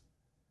ways.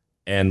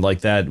 And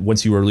like that,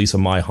 once you release a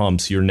My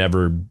Humps, you're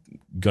never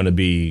going to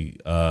be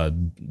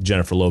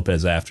Jennifer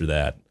Lopez after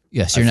that.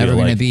 Yes, you're never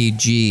going to be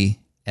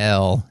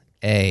GLAM.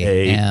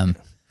 And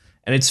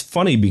it's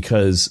funny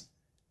because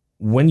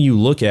when you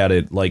look at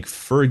it, like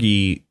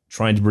Fergie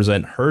trying to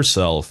present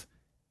herself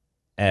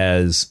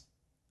as,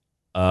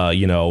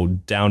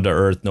 down to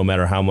earth, no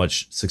matter how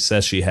much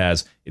success she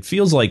has, it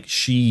feels like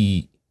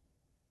she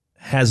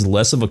has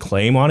less of a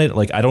claim on it.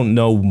 Like, I don't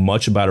know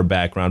much about her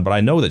background, but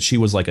I know that she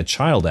was like a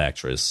child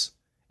actress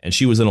and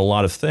she was in a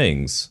lot of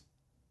things,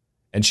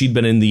 and she'd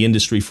been in the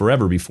industry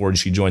forever before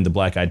she joined the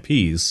Black Eyed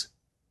Peas.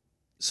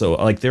 So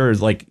like, there is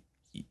like,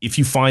 if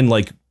you find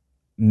like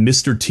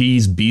Mr.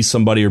 T's Be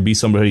Somebody or Be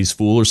Somebody's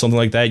Fool or something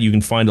like that, you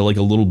can find a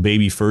little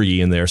baby Fergie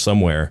in there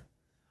somewhere.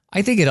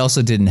 I think it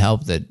also didn't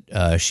help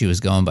that she was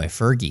going by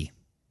Fergie.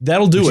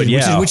 That'll do it,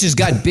 yeah. Which has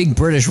got big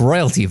British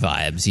royalty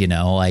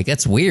vibes,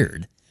 that's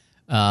weird.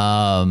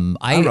 I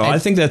don't know. I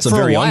think that's for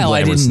very a while.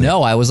 I didn't thing.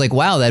 know. I was like,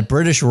 wow, that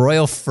British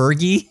royal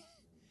Fergie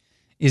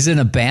is in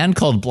a band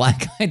called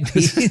Black Eyed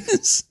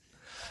Peas.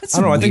 I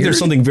don't know. weird. I think there's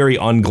something very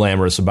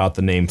unglamorous about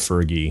the name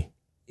Fergie.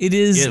 It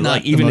is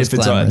not even if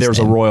there's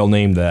a royal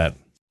name that.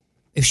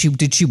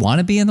 Did she want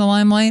to be in the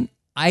limelight?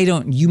 I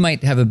don't. You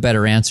might have a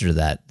better answer to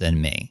that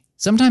than me.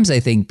 Sometimes I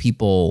think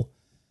people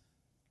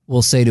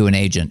will say to an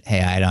agent,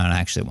 "Hey, I don't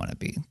actually want to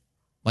be.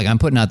 I'm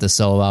putting out this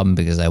solo album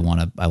because I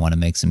want to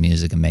make some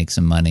music and make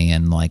some money,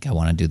 and I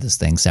want to do this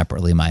thing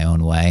separately my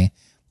own way,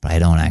 but I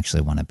don't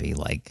actually want to be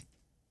like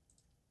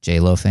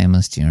J-Lo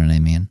famous." Do you know what I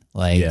mean?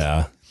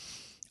 Yeah.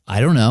 I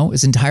don't know.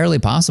 It's entirely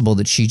possible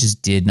that she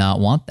just did not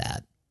want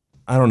that.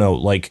 I don't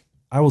know.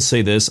 I will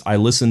say this. I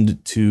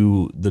listened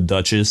to The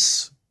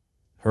Duchess,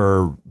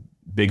 her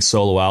big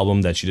solo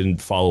album that she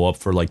didn't follow up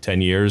for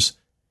 10 years.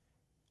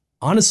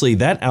 Honestly,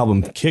 that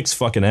album kicks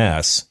fucking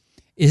ass.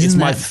 Isn't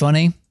that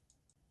funny?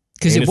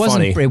 Because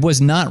it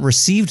was not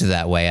received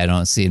that way. I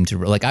don't seem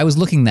to I was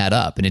looking that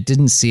up and it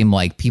didn't seem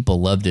like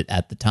people loved it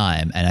at the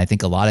time. And I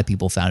think a lot of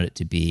people found it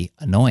to be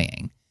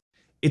annoying.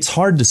 It's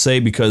hard to say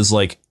because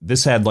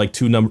this had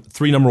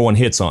 3 number 1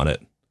 hits on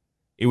it.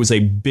 It was a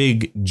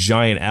big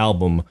giant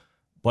album,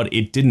 but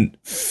it didn't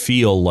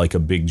feel like a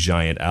big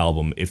giant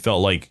album. It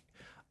felt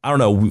I don't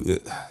know.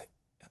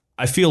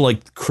 I feel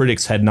like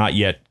critics had not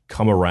yet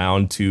come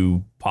around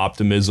to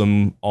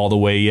Poptimism all the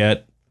way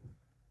yet,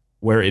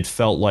 where it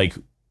felt like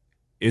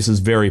this is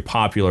very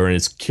popular and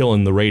it's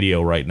killing the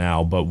radio right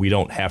now, but we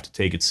don't have to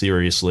take it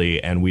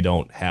seriously and we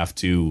don't have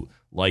to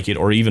like it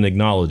or even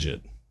acknowledge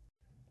it.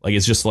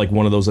 It's just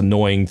one of those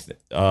annoying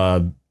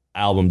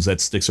albums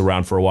that sticks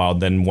around for a while.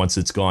 Then once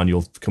it's gone,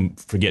 you'll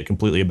forget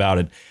completely about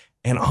it.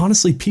 And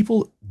honestly,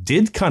 people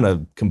did kind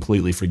of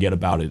completely forget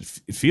about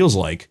it. It feels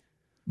like.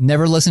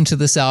 Never listened to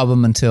this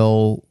album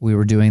until we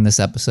were doing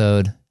this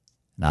episode.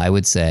 And I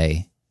would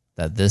say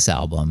that this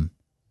album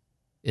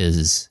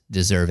is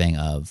deserving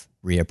of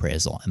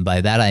reappraisal. And by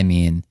that, I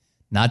mean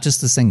not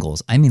just the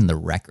singles. I mean the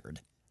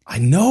record. I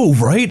know,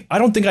 right? I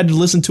don't think I'd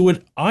listen to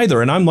it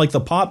either. And I'm the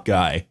pop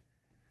guy.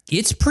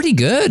 It's pretty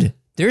good.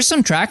 There's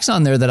some tracks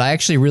on there that I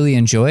actually really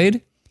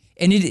enjoyed.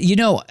 And one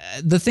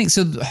of the things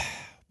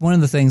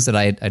that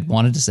I'd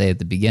wanted to say at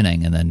the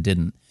beginning and then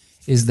didn't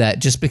is that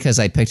just because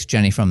I picked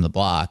Jenny from the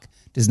Block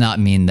does not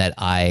mean that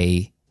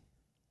I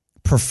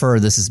prefer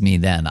This Is Me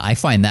Then. I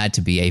find that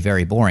to be a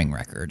very boring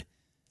record.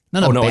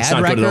 Not a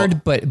bad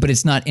record, but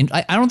it's not.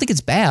 I don't think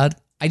it's bad.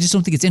 I just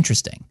don't think it's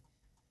interesting.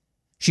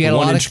 She had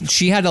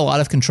a lot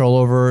of control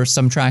over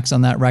some tracks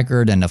on that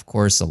record, and of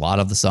course, a lot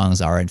of the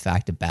songs are in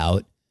fact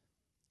about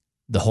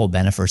the whole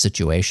Bennifer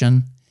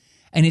situation.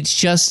 And it's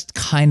just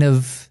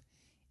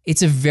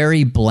it's a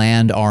very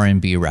bland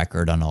R&B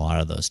record on a lot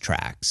of those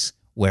tracks.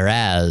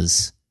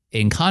 Whereas,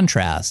 in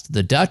contrast,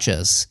 The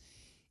Duchess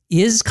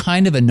is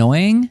kind of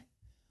annoying,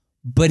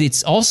 but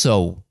it's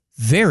also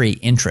very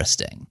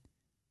interesting.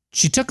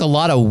 She took a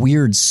lot of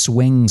weird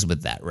swings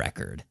with that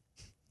record.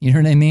 You know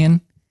what I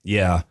mean?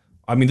 Yeah.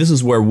 I mean, this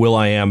is where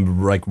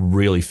Will.i.am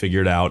really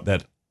figured out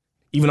that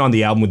even on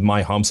the album with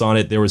My Humps on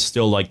it, there was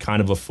still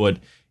kind of a foot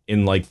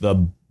in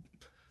the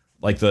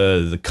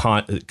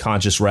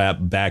conscious rap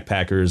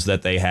backpackers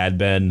that they had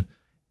been.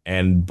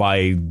 And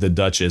by The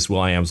Duchess,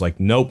 Will.i.am's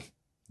nope,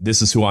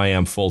 this is who I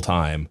am full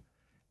time.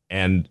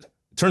 And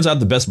it turns out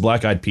the best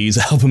Black Eyed Peas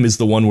album is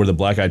the one where the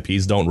Black Eyed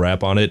Peas don't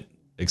rap on it,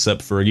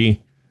 except Fergie.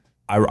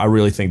 I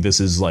really think this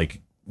is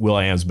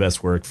Will.i.am's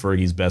best work,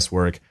 Fergie's best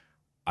work.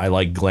 I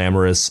like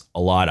Glamorous a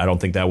lot. I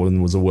don't think that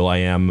one was a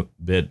Will.i.am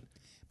bit.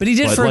 But he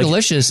did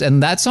Fergalicious,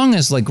 and that song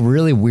is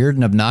really weird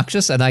and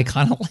obnoxious, and I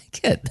kind of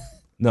like it.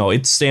 No,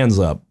 it stands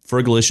up.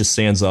 Fergalicious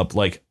stands up.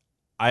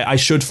 I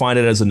should find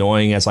it as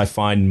annoying as I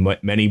find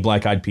many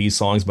Black Eyed Peas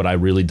songs, but I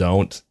really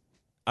don't.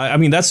 I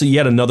mean, that's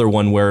yet another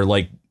one where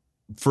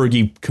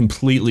Fergie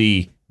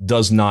completely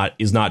is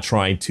not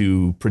trying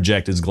to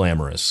project as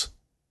glamorous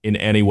in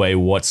any way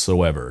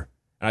whatsoever.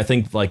 And I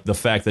think the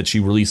fact that she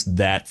released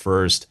that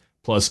first,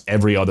 plus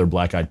every other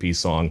Black Eyed Peas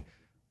song,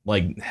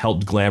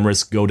 helped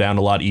Glamorous go down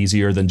a lot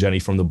easier than Jenny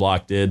from the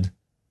Block did.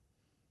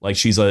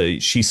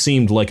 She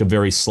seemed like a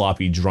very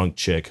sloppy drunk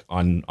chick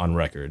on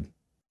record.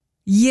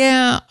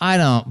 Yeah, I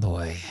don't,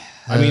 boy.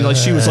 I mean,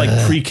 she was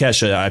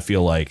pre-Kesha, I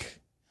feel like.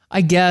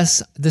 I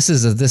guess this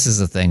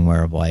is a thing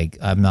where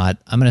I'm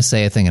going to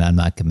say a thing and I'm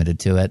not committed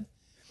to it.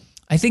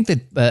 I think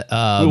that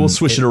we'll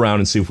switch it around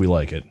and see if we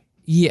like it.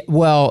 Yeah,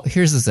 well,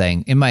 here's the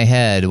thing. In my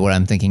head, what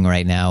I'm thinking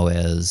right now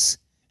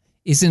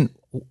isn't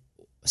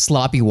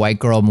sloppy white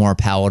girl more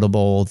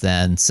palatable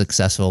than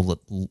successful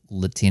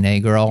Latina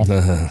girl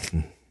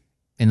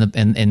in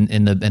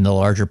the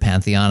larger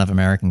pantheon of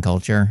American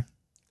culture?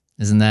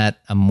 Isn't that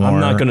a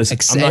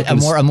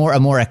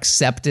more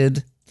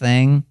accepted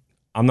thing?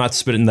 I'm not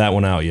spitting that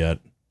one out yet.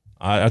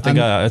 I think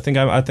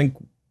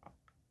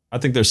I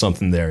think there's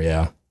something there,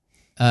 yeah.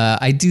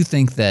 I do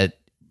think that,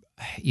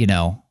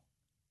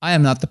 I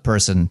am not the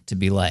person to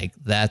be like,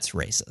 that's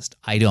racist.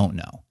 I don't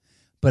know.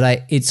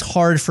 But it's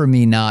hard for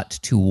me not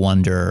to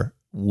wonder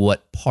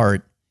what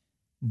part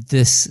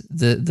the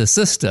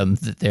system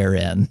that they're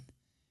in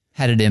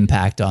had an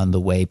impact on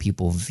the way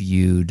people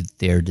viewed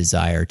their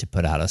desire to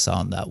put out a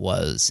song that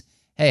was,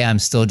 hey, I'm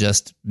still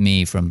just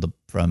me from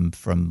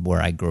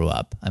where I grew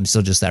up. I'm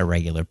still just that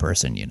regular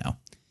person,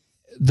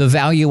 The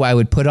value I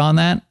would put on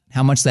that,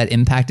 how much that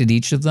impacted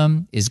each of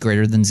them, is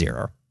greater than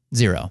zero.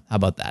 Zero. How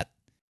about that?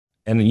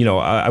 And,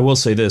 I will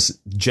say this,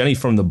 Jenny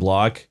from the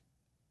Block,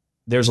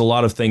 there's a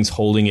lot of things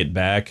holding it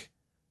back.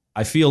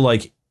 I feel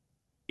like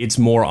it's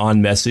more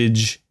on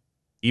message,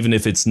 even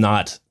if it's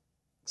not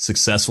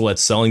successful at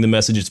selling the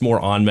message. It's more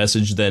on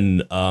message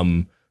than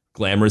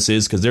Glamorous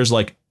is, because there's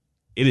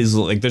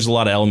a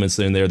lot of elements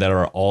in there that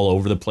are all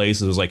over the place.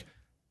 There's like,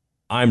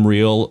 I'm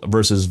real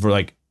versus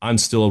I'm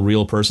still a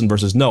real person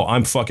versus no,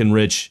 I'm fucking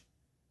rich.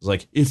 It's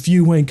like, if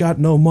you ain't got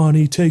no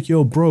money, take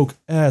your broke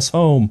ass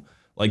home.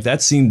 Like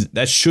that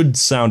should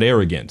sound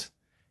arrogant.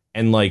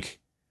 And like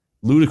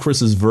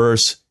Ludacris's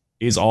verse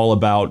is all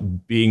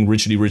about being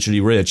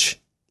richity rich.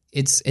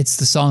 It's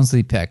the songs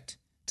they picked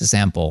to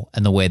sample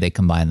and the way they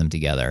combine them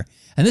together.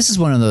 And this is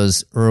one of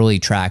those early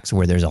tracks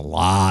where there's a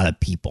lot of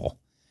people.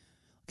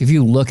 If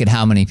you look at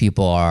how many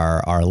people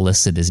are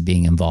listed as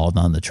being involved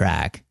on the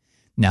track,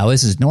 now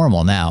this is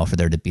normal now for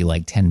there to be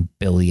like 10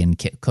 billion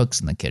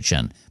cooks in the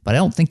kitchen, but I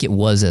don't think it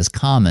was as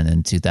common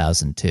in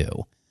 2002.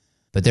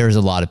 But there's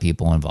a lot of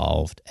people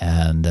involved,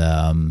 and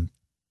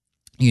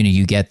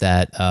you get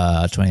that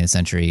 20th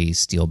Century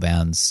Steel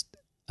Band's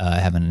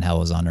Heaven and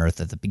Hell is on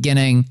Earth at the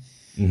beginning.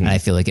 Mm-hmm. And I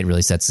feel like it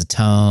really sets the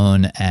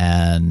tone,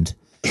 and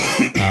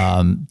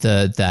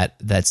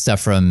that stuff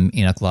from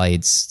Enoch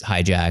Light's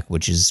Hijack,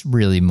 which is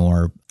really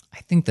more,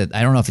 I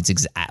don't know if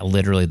it's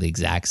literally the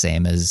exact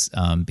same as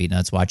Beat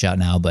Nuts Watch Out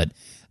Now, but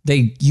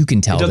you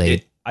can tell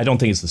I don't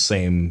think it's the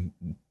same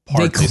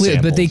part.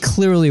 But they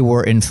clearly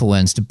were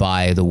influenced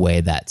by the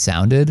way that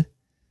sounded.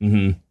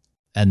 Mm-hmm.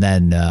 And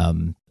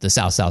then the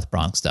South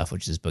Bronx stuff,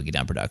 which is Boogie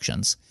Down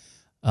Productions.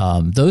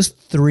 Those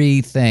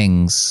 3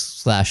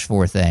 things /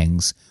 4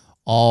 things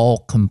all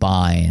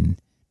combine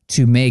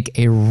to make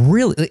a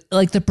really,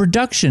 like, the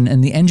production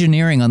and the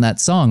engineering on that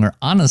song are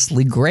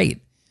honestly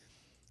great.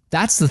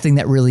 That's the thing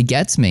that really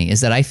gets me,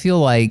 is that I feel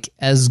like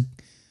as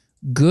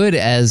good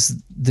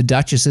as The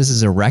Duchess is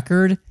as a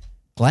record,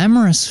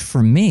 Glamorous,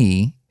 for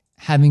me,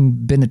 having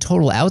been a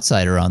total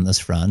outsider on this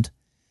front,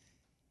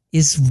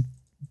 is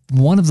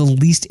one of the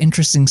least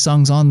interesting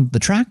songs on the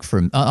track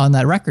on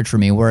that record for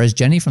me, whereas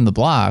Jenny from the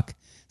Block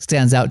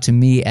stands out to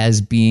me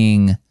as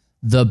being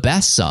the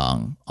best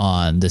song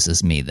on This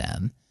Is Me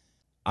Then.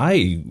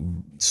 I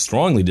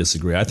strongly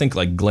disagree. I think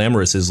like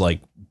Glamorous is like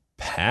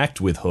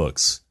packed with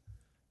hooks.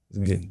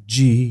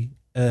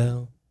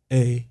 GLAM.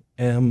 It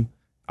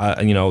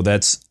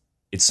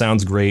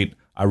sounds great.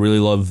 I really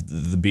love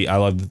the beat. I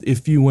love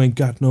if you ain't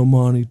got no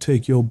money,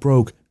 take your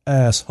broke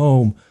ass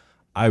home.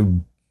 I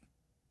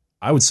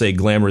would say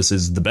Glamorous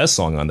is the best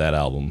song on that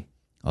album.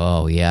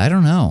 Oh yeah, I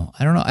don't know.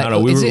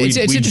 It's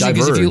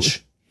interesting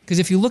because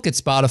if you look at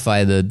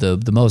Spotify,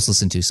 the most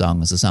listened to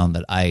song is a song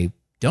that I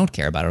don't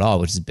care about at all,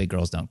 which is Big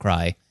Girls Don't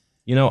Cry.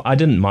 I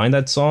didn't mind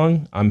that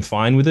song. I'm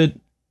fine with it.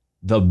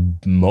 The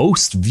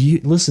most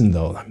listen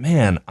though,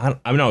 man, I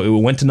don't know.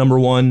 It went to number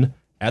 1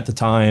 at the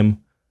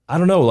time. I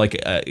don't know,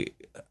 like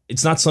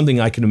it's not something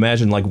I can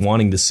imagine like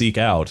wanting to seek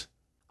out.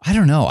 I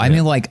don't know. I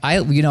mean, like I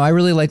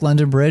really like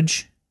London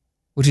Bridge,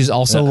 which is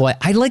also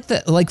I like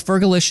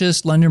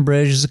Fergalicious, London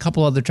Bridge. There's a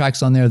couple other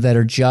tracks on there that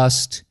are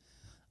just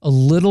a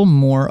little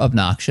more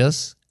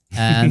obnoxious,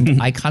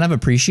 and I kind of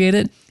appreciate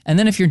it. And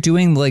then if you're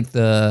doing like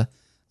the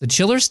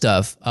chiller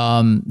stuff,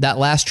 that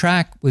last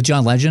track with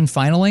John Legend,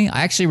 Finally,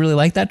 I actually really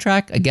like that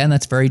track. Again,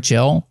 that's very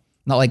chill.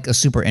 Not like a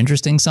super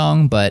interesting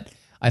song, but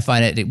I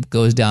find it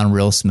goes down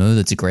real smooth.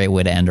 It's a great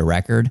way to end a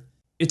record.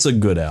 It's a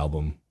good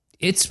album.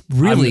 It's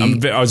really...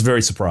 I was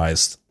very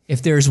surprised.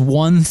 If there's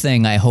one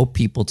thing I hope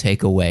people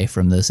take away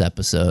from this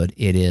episode,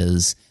 it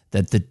is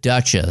that The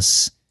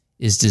Duchess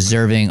is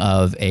deserving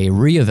of a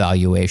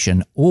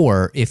reevaluation,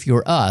 or if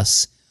you're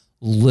us,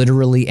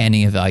 literally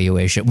any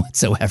evaluation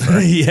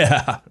whatsoever.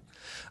 Yeah.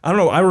 I don't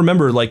know. I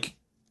remember,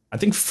 I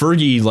think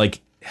Fergie,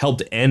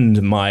 helped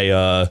end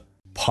my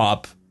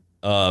pop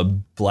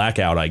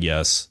blackout, I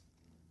guess.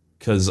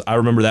 Because I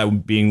remember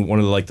that being one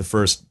of the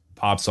first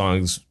pop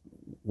songs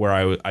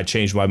where I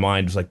changed my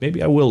mind. It was like,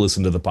 maybe I will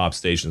listen to the pop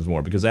stations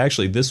more, because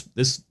actually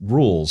this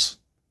rules.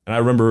 And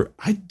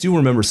I do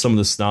remember some of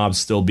the snobs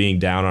still being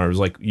down on it. It was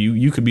like,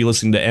 you could be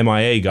listening to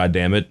MIA,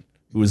 goddammit,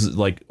 who was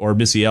or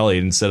Missy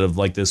Elliott, instead of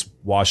this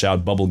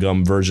washout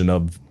bubblegum version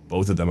of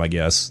both of them, I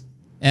guess.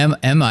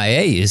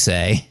 MIA, you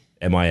say?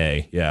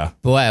 MIA, yeah.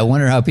 Boy, I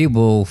wonder how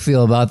people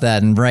feel about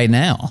that right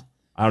now.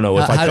 I don't know.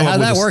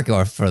 How'd that work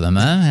for them,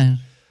 huh?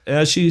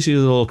 Yeah, she's a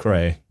little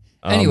cray.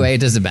 Anyway,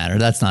 it doesn't matter.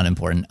 That's not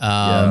important.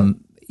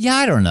 Yeah,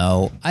 I don't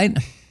know.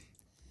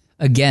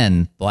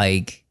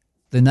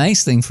 The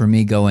nice thing for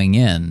me going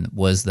in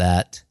was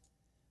that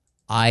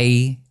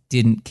I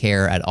didn't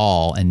care at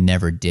all and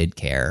never did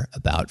care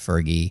about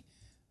Fergie,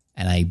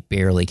 and I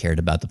barely cared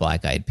about the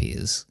Black Eyed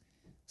Peas.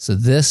 So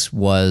this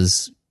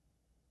was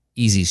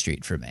easy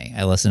street for me.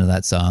 I listened to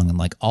that song, and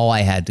like all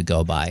I had to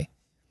go by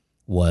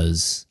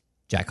was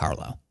Jack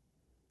Harlow.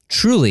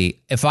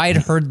 Truly, if I had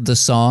heard the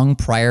song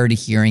prior to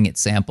hearing it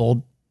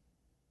sampled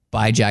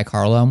by Jack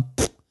Harlow,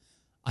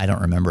 I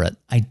don't remember it.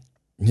 I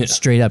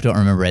straight up don't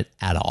remember it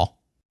at all.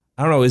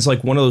 I don't know. It's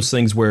like one of those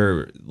things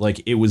where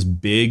like it was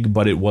big,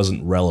 but it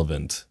wasn't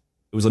relevant.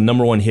 It was a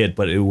number one hit,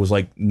 but it was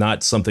like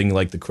not something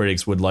like the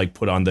critics would like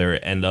put on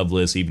their end of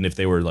list, even if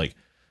they were like,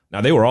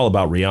 now they were all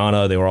about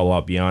Rihanna, they were all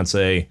about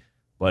Beyonce,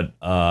 but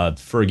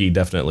Fergie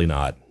definitely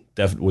not.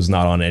 Was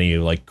not on any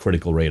like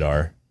critical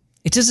radar.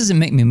 It just doesn't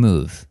make me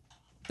move.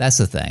 That's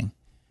the thing.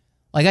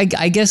 Like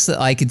I guess that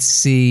I could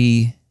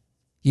see,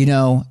 you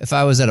know, if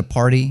I was at a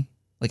party,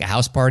 like a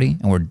house party,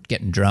 and we're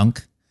getting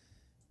drunk,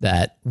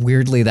 that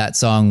weirdly that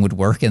song would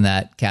work in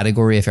that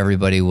category if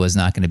everybody was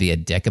not going to be a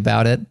dick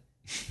about it.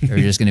 They're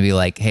just going to be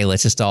like, hey,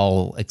 let's just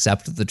all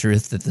accept the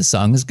truth that the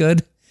song is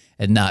good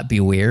and not be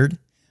weird.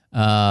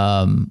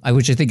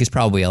 Which I think is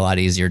probably a lot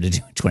easier to do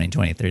in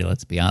 2023,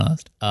 let's be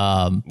honest.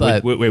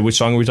 But wait, which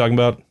song are we talking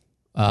about?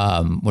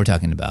 We're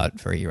talking about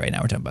Fergie right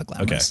now. We're talking about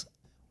Glamorous. Okay.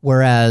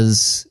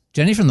 Whereas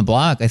Jenny from the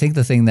Block, I think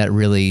the thing that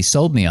really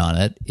sold me on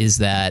it is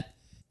that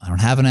I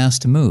don't have an ass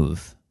to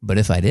move, but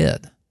if I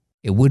did,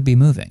 it would be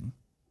moving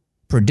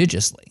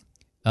prodigiously.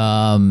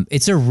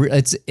 It's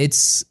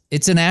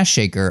an ass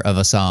shaker of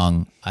a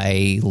song.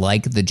 I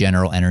like the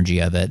general energy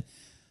of it.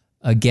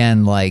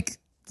 Again, like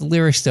the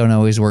lyrics don't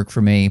always work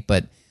for me,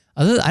 but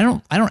I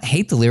don't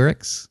hate the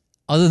lyrics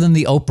other than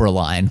the Oprah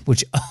line,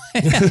 which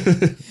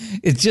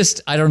it's just,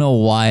 I don't know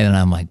why. And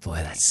I'm like, boy,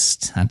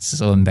 that's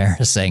so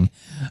embarrassing.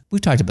 We've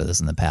talked about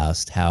this in the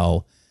past,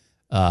 how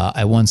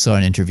I once saw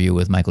an interview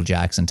with Michael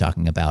Jackson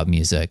talking about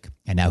music,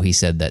 and how he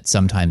said that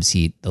sometimes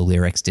the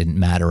lyrics didn't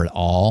matter at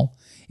all.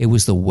 It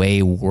was the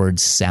way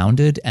words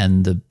sounded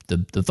and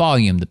the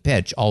volume, the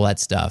pitch, all that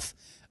stuff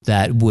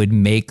that would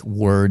make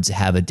words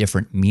have a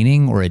different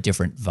meaning or a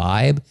different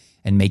vibe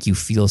and make you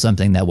feel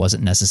something that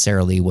wasn't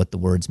necessarily what the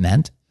words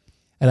meant.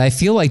 And I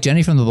feel like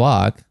Jenny from the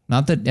Block,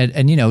 not that,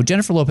 and you know,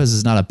 Jennifer Lopez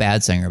is not a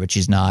bad singer, but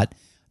she's not,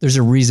 there's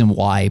a reason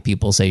why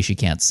people say she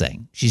can't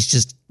sing. She's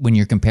just, when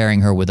you're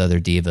comparing her with other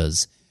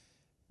divas,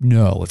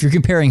 no. If you're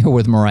comparing her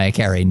with Mariah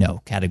Carey,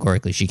 no,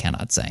 categorically she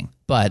cannot sing.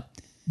 But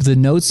the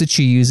notes that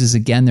she uses,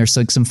 again, there's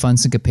like some fun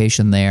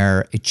syncopation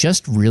there. It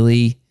just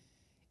really,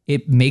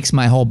 it makes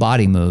my whole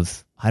body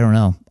move. I don't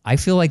know. I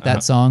feel like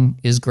that song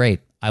is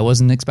great. I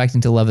wasn't expecting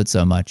to love it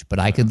so much, but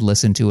I could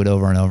listen to it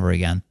over and over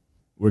again.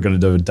 We're going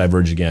to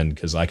diverge again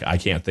because I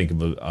can't think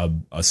of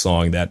a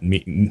song that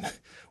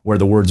where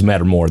the words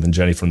matter more than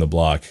Jenny from the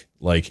Block.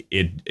 Like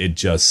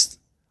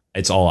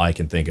it's all I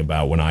can think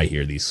about when I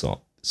hear these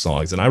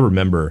songs. And I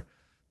remember,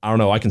 I don't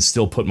know, I can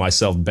still put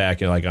myself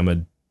back in, like I'm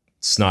a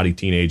snotty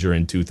teenager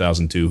in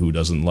 2002 who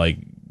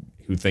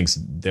thinks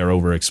they're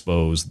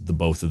overexposed, the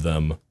both of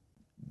them,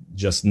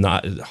 just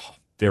not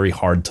very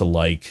hard to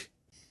like.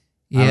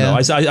 Yeah.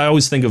 I don't know. I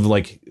always think of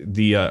like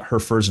the her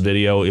first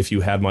video, If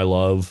You Had My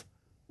Love,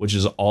 which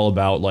is all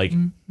about like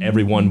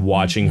everyone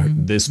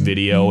watching this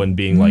video and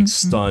being like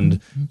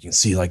stunned. You can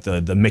see like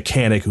the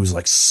mechanic who's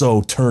like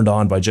so turned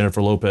on by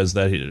Jennifer Lopez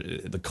that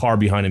the car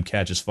behind him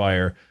catches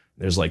fire.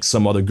 There's like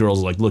some other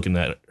girls like looking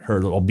at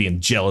her all being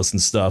jealous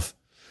and stuff.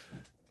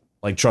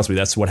 Like, trust me,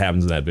 that's what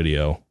happens in that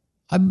video.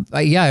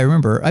 I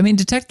remember. I mean,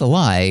 Detect the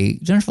Lie,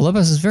 Jennifer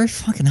Lopez is very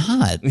fucking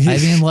hot. I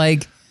mean,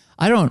 like,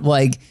 I don't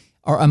like...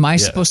 Or am I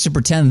supposed to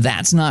pretend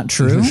that's not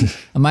true?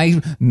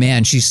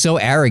 Man, she's so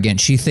arrogant.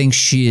 She thinks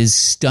she is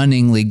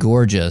stunningly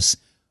gorgeous.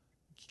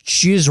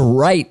 She is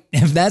right.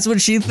 If that's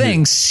what she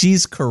thinks,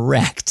 she's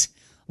correct.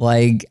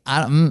 Like,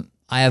 I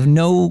have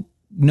no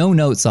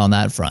notes on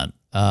that front.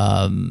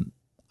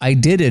 I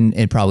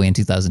did probably in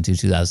 2002,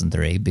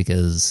 2003,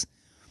 because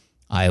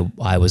I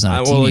was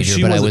not a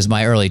teenager, but I was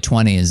my early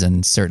 20s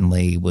and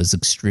certainly was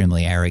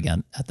extremely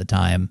arrogant at the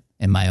time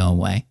in my own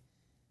way.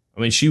 I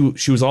mean,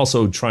 she was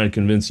also trying to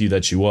convince you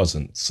that she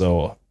wasn't.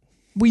 So,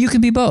 well, you can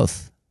be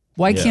both.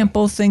 Why can't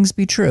both things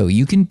be true?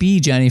 You can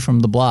be Jenny from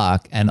the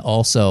Block and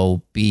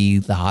also be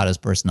the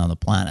hottest person on the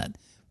planet.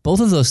 Both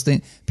of those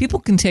things, people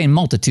contain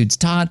multitudes,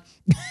 Todd.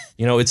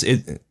 You know,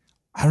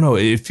 I don't know.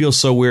 It feels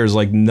so weird. It's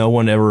like no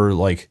one ever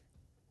like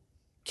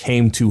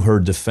came to her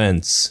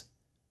defense,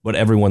 but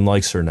everyone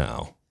likes her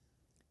now.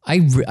 I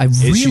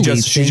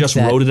really she just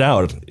wrote it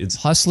out.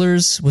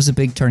 Hustlers was a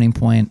big turning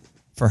point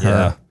for her.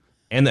 Yeah.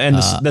 And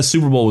the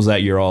Super Bowl was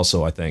that year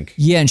also, I think.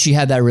 Yeah, and she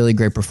had that really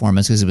great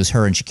performance because it was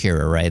her and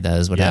Shakira, right? That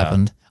is what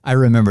happened. I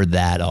remember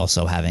that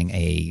also having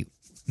a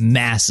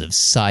massive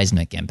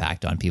seismic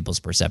impact on people's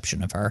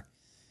perception of her.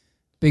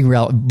 Big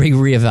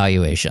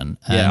reevaluation.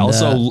 Yeah,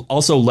 and,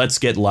 also Let's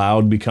Get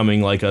Loud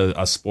becoming like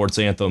a sports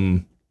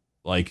anthem,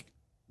 like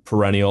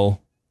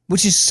perennial.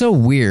 Which is so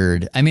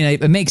weird. I mean,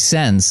 it makes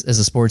sense as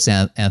a sports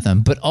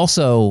anthem, but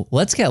also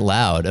Let's Get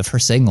Loud of her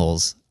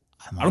singles.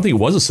 I don't think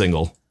it was a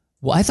single.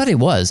 Well, I thought it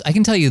was. I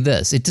can tell you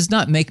this. It does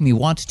not make me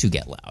want to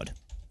get loud.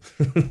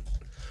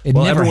 It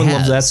Well, never everyone has.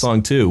 loves that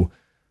song too.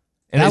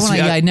 And That one,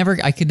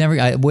 I could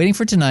never. Waiting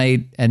for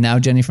Tonight, and now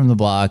Jenny from the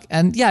Block,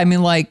 and yeah, I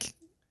mean, like,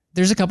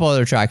 there's a couple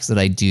other tracks that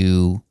I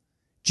do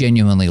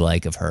genuinely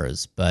like of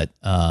hers, but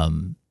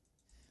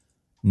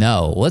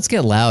no, Let's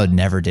Get Loud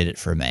never did it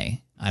for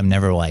me. I'm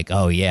never like,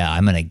 oh yeah,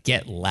 I'm gonna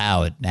get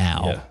loud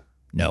now. Yeah.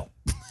 No.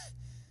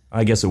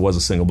 I guess it was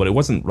a single, but it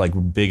wasn't like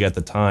big at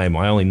the time.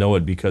 I only know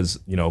it because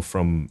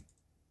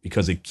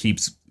because it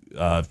keeps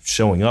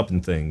showing up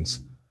in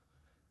things.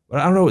 But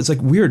I don't know. It's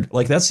like weird.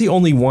 Like that's the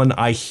only one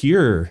I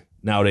hear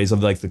nowadays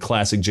of like the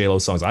classic J-Lo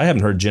songs. I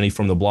haven't heard Jenny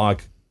from the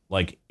Block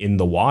like in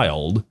the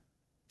wild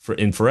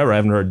in forever. I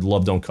haven't heard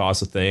Love Don't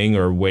Cost a Thing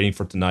or Waiting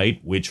for Tonight,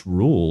 which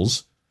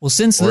rules. Well,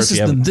 since this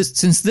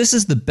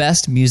is the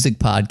best music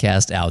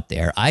podcast out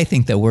there, I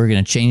think that we're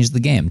going to change the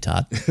game,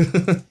 Todd.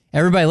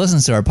 Everybody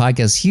listens to our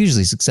podcast,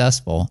 hugely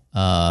successful.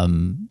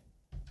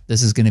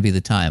 This is going to be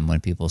the time when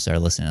people start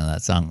listening to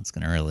that song. It's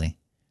going to really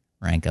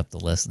rank up the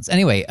listens.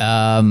 Anyway,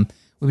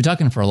 we've been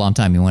talking for a long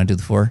time. You want to do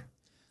the four?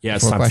 Yeah,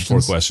 it's time for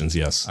 4 questions,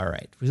 yes. All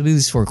right. We'll do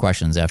these 4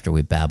 questions after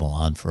we babble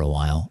on for a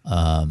while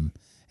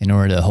in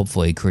order to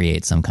hopefully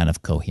create some kind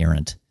of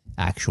coherent,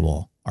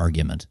 actual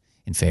argument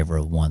in favor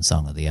of one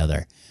song or the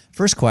other.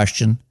 First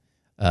question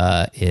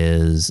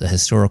is a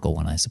historical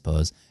one, I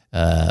suppose.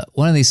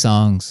 One of these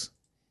songs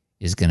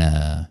is going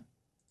to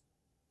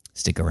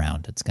stick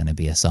around. It's going to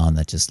be a song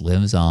that just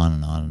lives on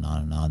and on and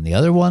on and on. The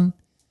other one,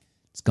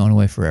 it's going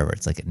away forever.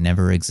 It's like it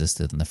never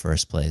existed in the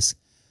first place.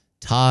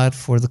 Todd,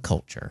 for the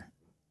culture,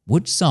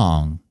 which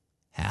song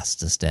has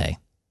to stay?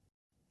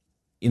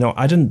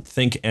 I didn't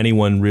think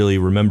anyone really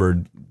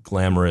remembered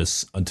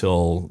Glamorous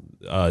until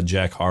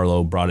Jack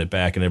Harlow brought it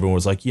back, and everyone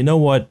was like, you know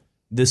what?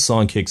 This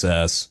song kicks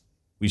ass.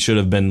 We should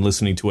have been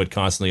listening to it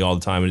constantly all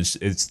the time, and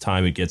it's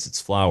time it gets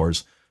its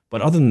flowers.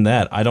 But other than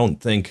that, I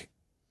don't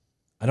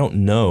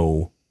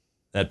know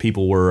that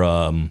people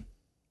were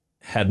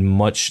had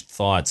much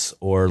thoughts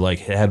or like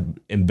had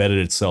embedded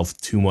itself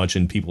too much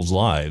in people's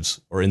lives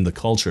or in the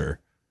culture.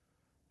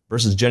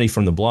 Versus Jenny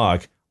from the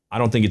Block, I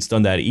don't think it's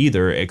done that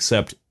either,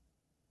 except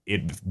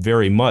it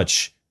very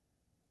much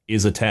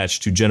is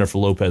attached to Jennifer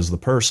Lopez the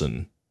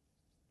person.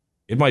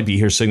 It might be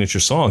her signature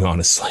song,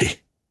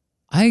 honestly.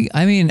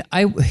 I mean,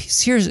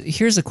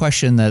 here's a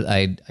question that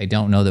I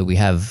don't know that we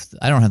have.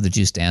 I don't have the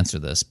juice to answer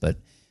this, but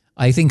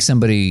I think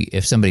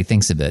if somebody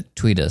thinks of it,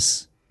 tweet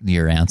us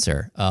your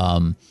answer.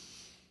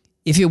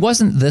 If it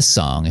wasn't this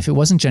song, if it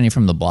wasn't Jenny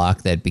from the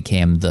Block that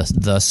became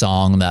the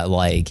song that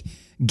like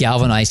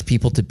galvanized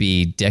people to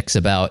be dicks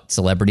about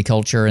celebrity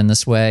culture in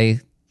this way,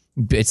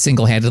 it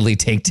single-handedly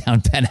take down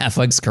Ben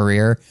Affleck's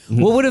career.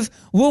 Mm-hmm.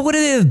 What would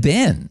it have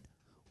been?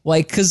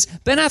 Like, because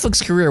Ben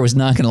Affleck's career was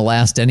not going to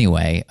last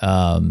anyway.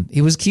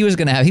 He was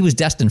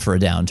destined for a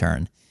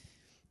downturn.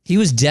 He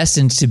was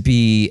destined to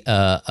be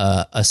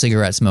a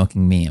cigarette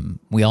smoking meme.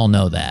 We all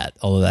know that,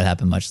 although that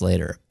happened much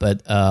later.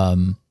 But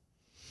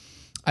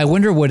I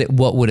wonder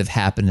what would have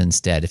happened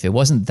instead if it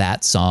wasn't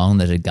that song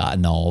that had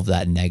gotten all of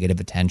that negative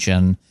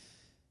attention.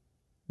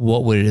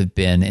 What would it have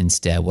been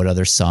instead? What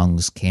other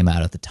songs came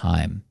out at the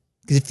time?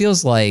 Because it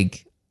feels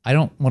like, I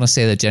don't want to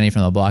say that Jenny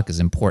from the Block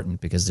is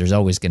important, because there's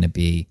always going to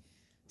be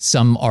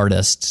some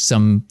artist,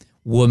 some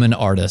woman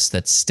artist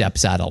that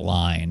steps out of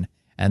line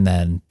and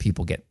then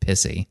people get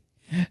pissy.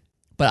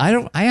 But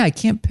I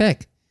can't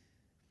pick.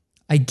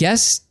 I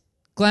guess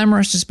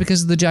Glamorous just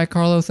because of the Jack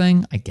Harlow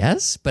thing, I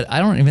guess, but I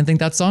don't even think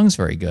that song's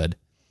very good.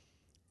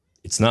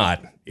 It's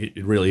not.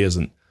 It really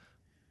isn't.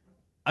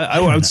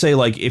 I would say,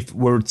 like, if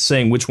we're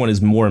saying which one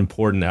is more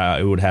important,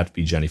 it would have to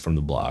be Jenny from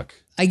the Block.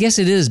 I guess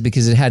it is,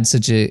 because it had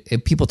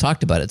people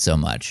talked about it so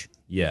much.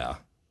 Yeah.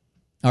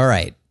 All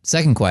right.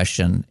 Second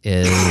question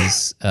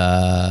is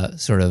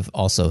sort of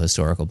also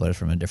historical, but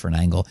from a different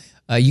angle.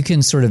 You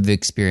can sort of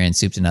experience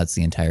soup to nuts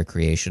the entire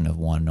creation of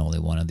one and only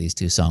one of these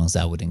two songs.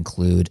 That would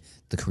include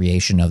the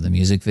creation of the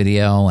music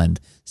video and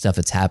stuff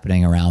that's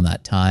happening around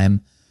that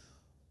time.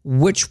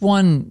 Which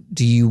one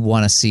do you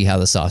want to see how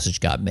the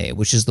sausage got made?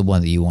 Which is the one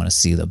that you want to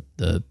see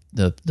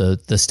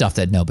the stuff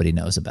that nobody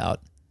knows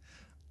about?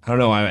 I don't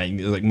know.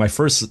 Like my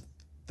first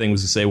thing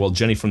was to say, well,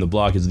 Jenny from the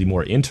Block is the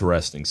more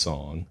interesting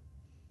song.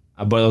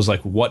 But I was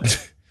like,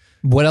 what?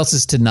 What else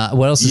is to not?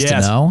 What else is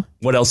to know?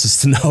 What else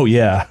is to know?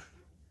 Yeah.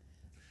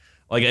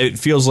 Like, it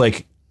feels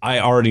like I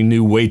already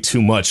knew way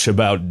too much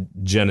about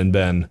Jen and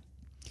Ben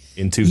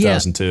in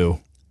 2002. Yeah.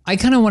 I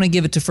kind of want to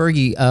give it to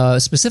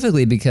Fergie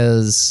specifically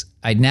because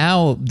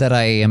now that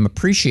I am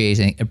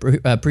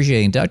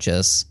appreciating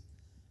Duchess,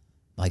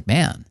 like,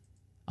 man,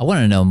 I want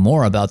to know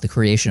more about the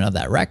creation of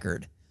that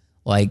record.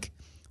 Like,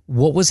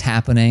 what was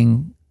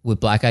happening with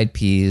Black Eyed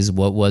Peas?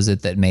 What was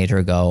it that made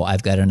her go,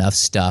 I've got enough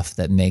stuff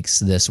that makes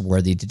this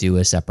worthy to do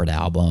a separate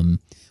album?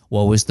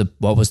 What was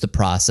the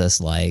process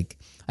like?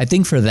 I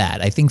think for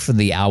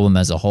the album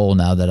as a whole,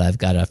 now that I've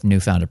got a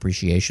newfound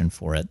appreciation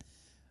for it,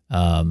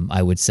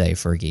 I would say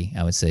Fergie.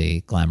 I would say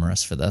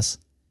Glamorous for this.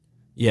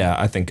 Yeah,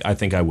 I think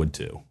I would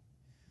too.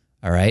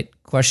 All right.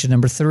 Question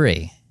number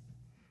 3.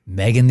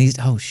 Megan Thee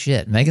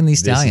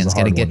Stallions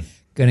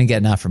Gonna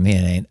get, not for me,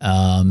 it ain't.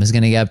 Is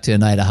gonna get up to a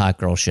night of hot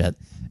girl shit.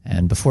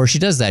 And before she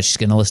does that, she's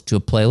gonna listen to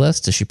a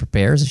playlist as she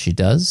prepares, as she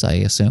does, I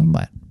assume.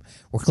 But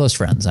we're close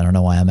friends. I don't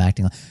know why I'm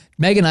acting like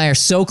Meg and I are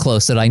so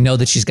close that I know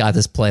that she's got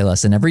this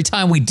playlist. And every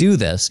time we do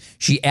this,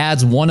 she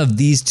adds one of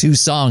these two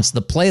songs to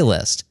the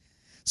playlist.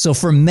 So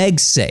for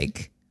Meg's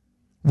sake,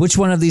 which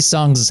one of these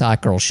songs is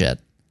hot girl shit?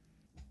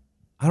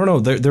 I don't know.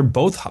 They're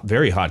both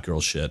very hot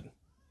girl shit.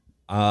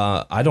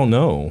 I don't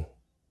know.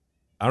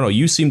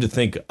 You seem to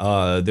think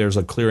there's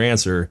a clear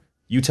answer.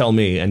 You tell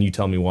me, and you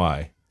tell me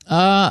why.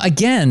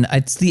 Again,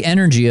 it's the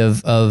energy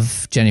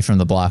of Jenny from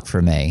the Block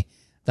for me.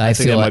 I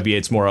think might be,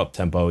 it's more up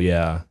tempo.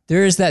 Yeah,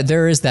 there is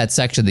that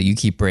section that you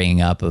keep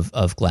bringing up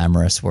of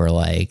Glamorous where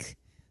like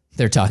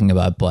they're talking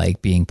about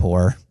like being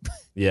poor.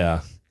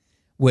 Yeah,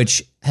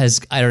 which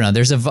has, I don't know.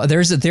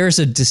 There's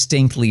a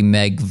distinctly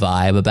Meg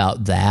vibe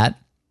about that.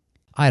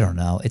 I don't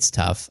know. It's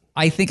tough.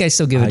 I think I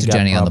still give it to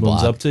Jenny on the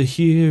Block. Up to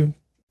here.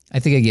 I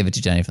think I give it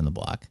to Jenny from the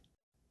Block.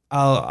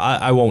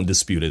 I won't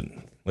dispute it.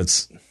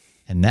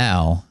 And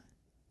now,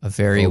 a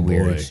very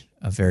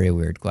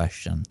weird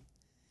question.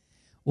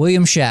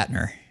 William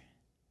Shatner,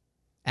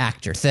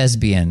 actor,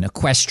 thespian,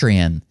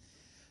 equestrian,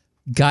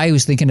 guy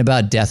who's thinking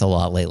about death a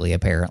lot lately,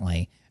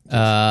 apparently.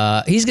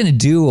 He's going to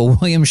do a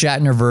William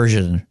Shatner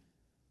version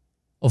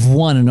of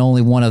one and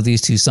only one of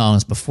these two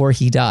songs before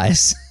he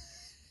dies.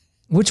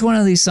 Which one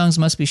of these songs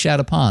must be shat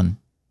upon,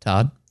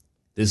 Todd?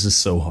 This is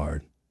so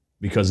hard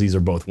because these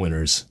are both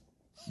winners.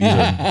 These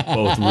are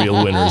both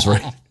real winners,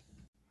 right?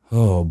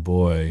 Oh,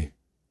 boy.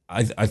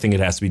 I think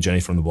it has to be Jenny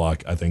from the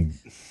Block. I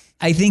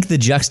think the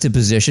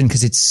juxtaposition,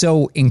 because it's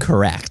so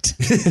incorrect.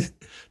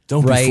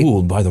 Don't be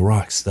fooled by the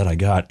rocks that I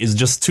got. Is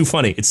just too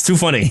funny. It's too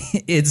funny.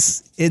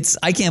 It's.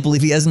 I can't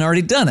believe he hasn't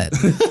already done it.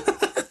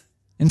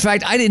 In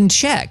fact, I didn't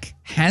check.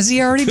 Has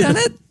he already done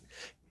it?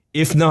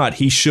 If not,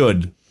 he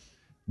should.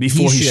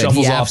 Before he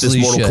shuffles off this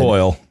mortal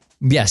coil.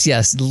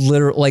 Yes.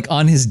 Literally, like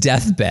on his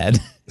deathbed.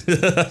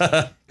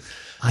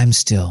 I'm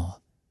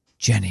still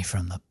Jenny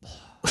from the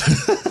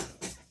Block.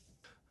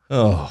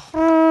 Oh.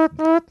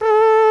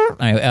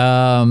 Anyway,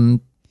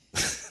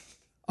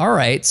 all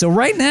right. So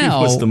right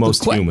now, what's the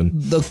most human?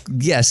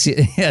 Yes.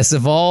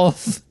 Of all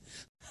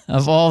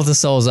of the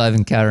souls I've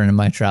encountered in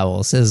my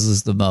travels, his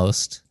is the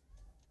most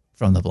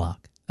from the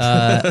Block.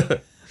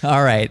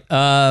 All right.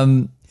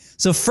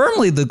 So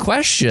firmly, the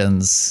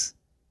questions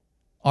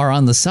are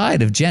on the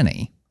side of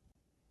Jenny.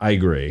 I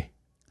agree.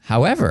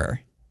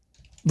 However,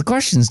 the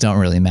questions don't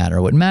really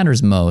matter. What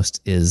matters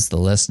most is the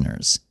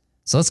listeners.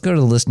 So let's go to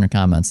the listener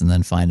comments and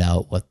then find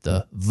out what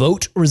the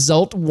vote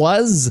result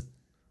was.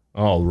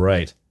 All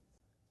right.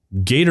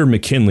 Gator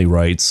McKinley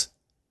writes,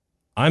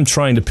 I'm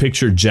trying to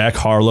picture Jack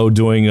Harlow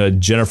doing a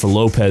Jennifer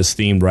Lopez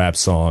themed rap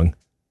song.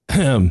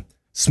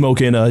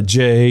 Smoking a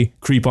J,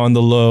 creep on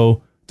the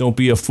low. Don't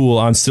be a fool,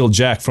 I'm still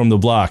Jack from the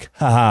Block.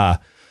 Ha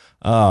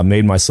ha.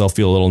 Made myself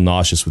feel a little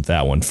nauseous with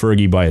that one.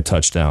 Fergie by a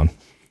touchdown.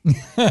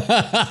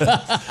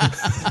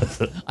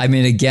 I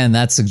mean, again,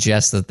 that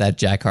suggests that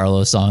Jack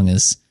Harlow song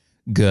is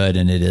good,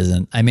 and it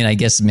isn't. I mean, I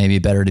guess it may be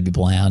better to be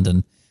bland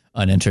and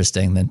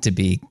uninteresting than to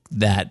be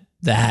that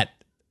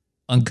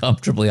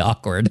uncomfortably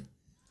awkward.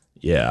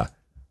 Yeah.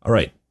 All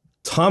right.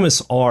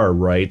 Thomas R.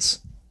 writes,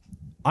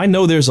 I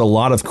know there's a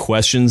lot of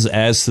questions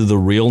as to the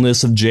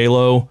realness of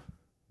J-Lo,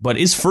 but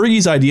is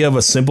Fergie's idea of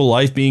a simple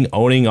life being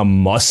owning a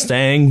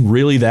Mustang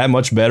really that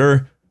much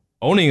better?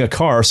 Owning a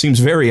car seems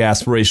very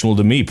aspirational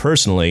to me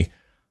personally.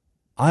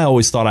 I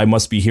always thought I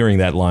must be hearing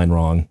that line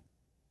wrong.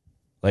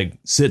 Like,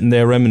 sitting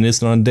there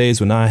reminiscing on days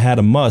when I had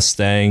a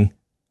Mustang.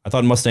 I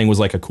thought Mustang was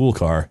like a cool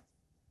car.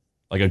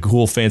 Like a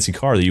cool, fancy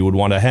car that you would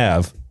want to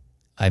have.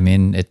 I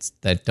mean,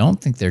 I don't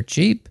think they're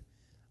cheap.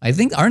 I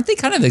think, aren't they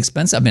kind of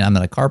expensive? I mean, I'm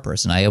not a car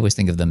person. I always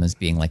think of them as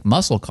being like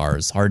muscle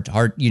cars. Hard,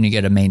 you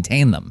get to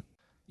maintain them.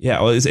 Yeah,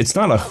 well, it's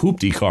not a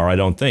hoopty car, I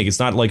don't think. It's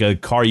not like a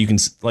car you can,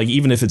 like,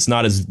 even if it's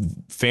not as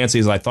fancy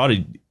as I thought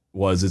it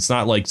was, it's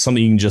not like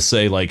something you can just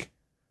say, like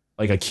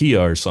a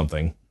Kia or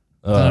something.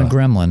 Not a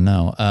Gremlin,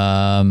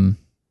 no.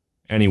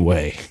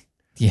 Anyway.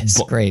 Yes,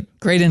 great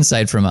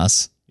insight from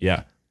us.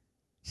 Yeah.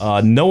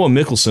 Noah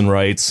Mickelson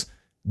writes,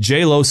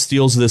 J-Lo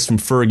steals this from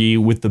Fergie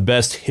with the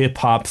best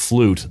hip-hop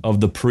flute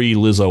of the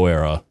pre-Lizzo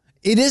era.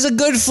 It is a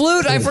good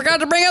flute. I forgot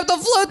to bring up the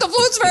flute. The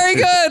flute's very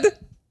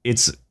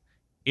good.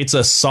 It's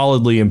a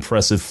solidly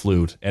impressive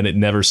flute, and it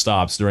never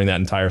stops during that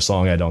entire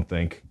song, I don't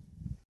think.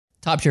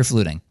 Top tier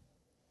fluting.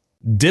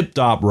 Dip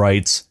Dop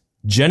writes,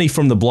 Jenny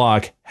from the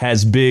Block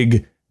has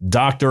big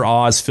Dr.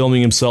 Oz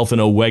filming himself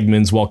in a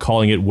Wegmans while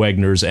calling it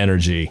Wegner's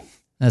energy.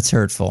 That's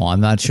hurtful.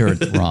 I'm not sure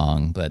it's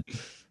wrong, but...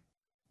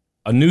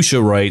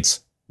 Anusha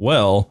writes,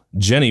 well,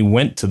 Jenny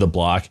went to the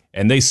Block,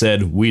 and they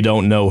said, we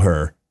don't know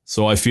her,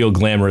 so I feel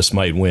Glamorous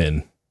might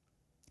win.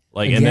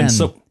 Like, again, and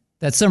then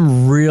that's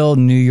some real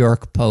New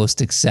York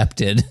Post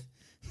accepted.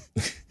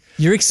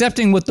 You're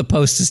accepting what the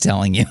Post is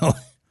telling you.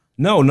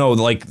 No,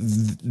 like,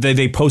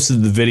 they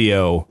posted the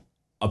video,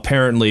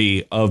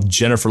 apparently, of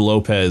Jennifer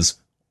Lopez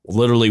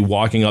literally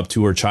walking up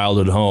to her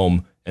childhood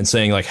home and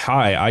saying, like,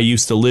 hi, I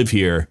used to live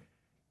here.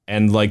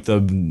 and like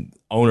the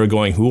owner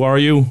going, "Who are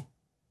you?"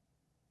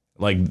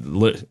 Like,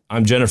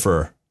 I'm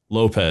Jennifer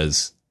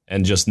Lopez,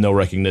 and just no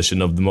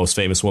recognition of the most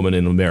famous woman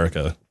in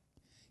America.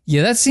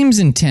 Yeah, that seems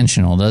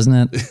intentional, doesn't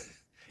it?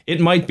 It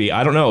might be.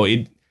 I don't know.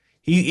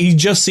 He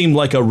just seemed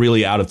like a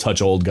really out of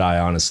touch old guy,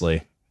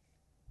 honestly.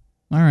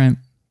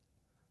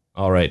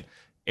 All right.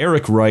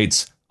 Eric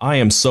writes, I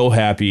am so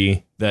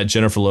happy that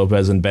Jennifer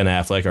Lopez and Ben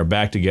Affleck are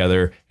back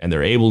together and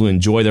they're able to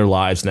enjoy their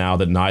lives now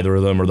that neither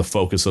of them are the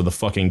focus of the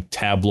fucking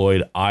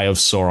tabloid Eye of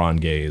Sauron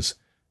gaze.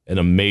 An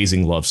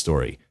amazing love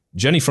story.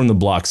 Jenny from the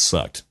Block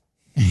sucked.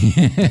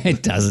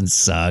 It doesn't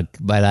suck,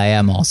 but I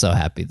am also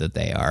happy that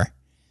they are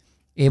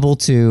able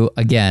to,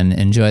 again,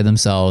 enjoy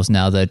themselves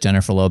now that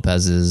Jennifer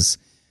Lopez is,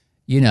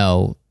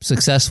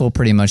 successful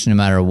pretty much no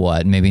matter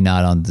what. Maybe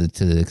not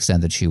to the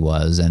extent that she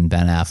was, and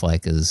Ben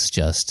Affleck is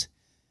just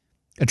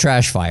a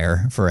trash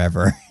fire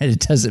forever. It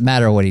doesn't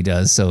matter what he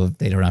does, so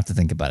they don't have to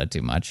think about it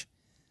too much.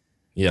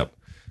 Yep.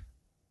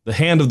 The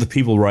Hand of the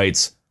People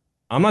writes,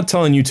 I'm not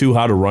telling you two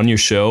how to run your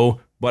show,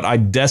 but I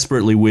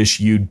desperately wish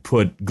you'd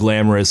put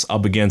Glamorous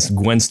up against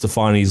Gwen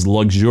Stefani's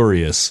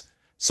Luxurious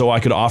so I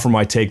could offer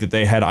my take that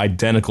they had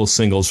identical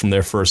singles from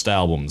their first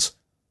albums.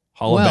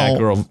 Hollaback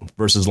Girl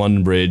versus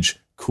London Bridge,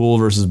 Cool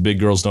versus Big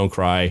Girls Don't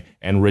Cry,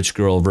 and Rich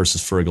Girl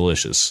versus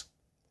Fergalicious.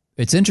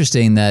 It's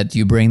interesting that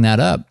you bring that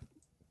up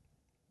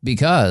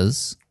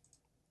because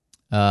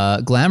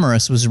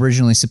Glamorous was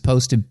originally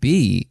supposed to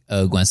be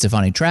a Gwen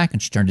Stefani track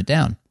and she turned it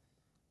down.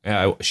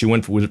 Yeah, she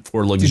went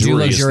for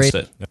Luxurious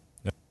instead.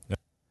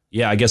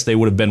 Yeah, I guess they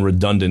would have been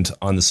redundant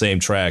on the same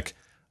track.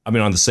 On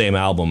the same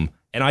album.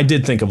 And I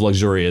did think of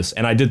Luxurious,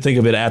 and I did think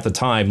of it at the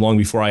time, long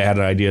before I had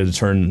an idea to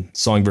turn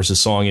Song versus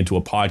Song into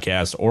a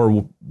podcast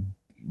or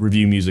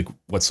review music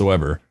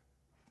whatsoever.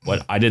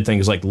 But I did think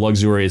it's like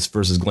Luxurious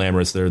versus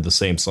Glamorous, they're the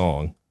same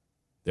song.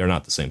 They're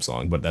not the same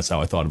song, but that's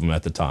how I thought of them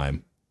at the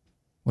time.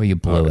 Well, you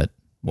blew it.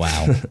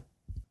 Wow.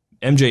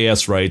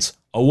 MJS writes,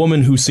 a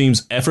woman who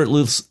seems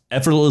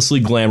effortlessly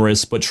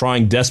glamorous, but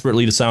trying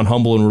desperately to sound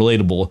humble and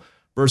relatable,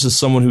 versus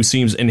someone who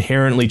seems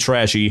inherently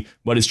trashy,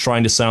 but is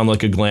trying to sound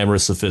like a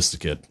glamorous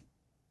sophisticate.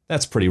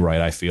 That's pretty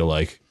right, I feel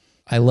like.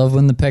 I love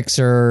when the picks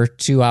are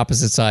two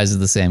opposite sides of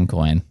the same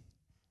coin.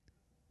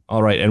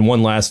 All right, and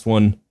one last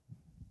one.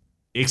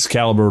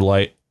 Excalibur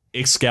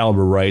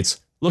writes,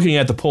 looking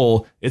at the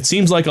poll, it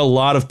seems like a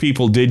lot of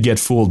people did get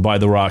fooled by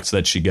the rocks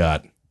that she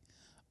got.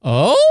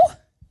 Oh?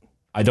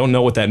 I don't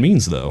know what that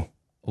means, though.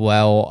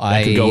 Well,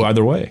 that could go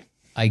either way.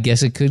 I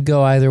guess it could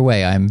go either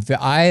way.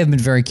 I have been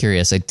very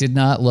curious. I did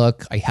not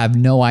look. I have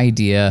no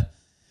idea.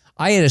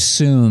 I had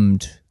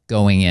assumed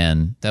going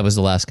in. That was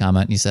the last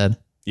comment you said?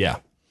 Yeah.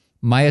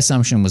 My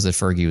assumption was that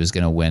Fergie was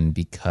going to win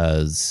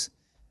because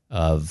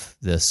of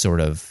this sort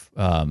of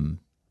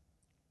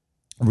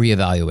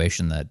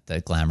reevaluation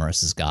that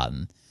Glamorous has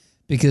gotten.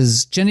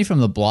 Because Jenny from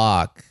the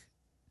Block,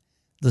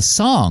 the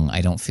song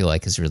I don't feel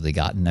like has really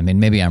gotten.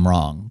 Maybe I'm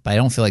wrong, but I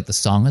don't feel like the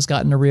song has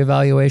gotten a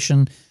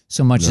reevaluation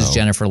so much as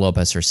Jennifer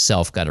Lopez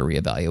herself got a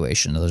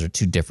reevaluation. Those are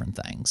two different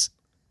things.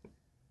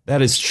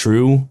 That is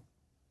true,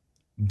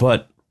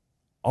 but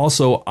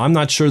also I'm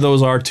not sure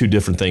those are two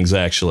different things,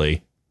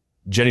 actually.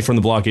 Jenny from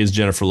the Block is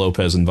Jennifer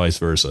Lopez and vice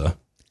versa.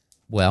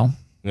 Well,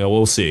 yeah,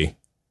 we'll see.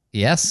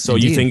 Yes. So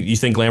indeed. you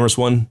think Glamorous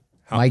won?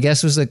 My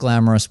guess was that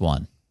Glamorous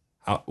won.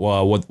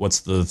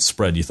 What's the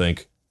spread, you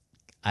think?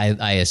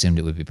 I assumed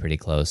it would be pretty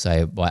close.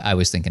 I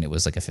was thinking it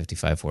was like a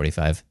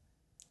 55-45.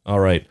 All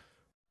right.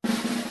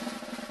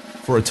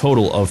 For a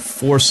total of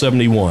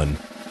 471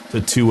 to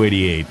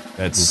 288.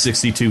 That's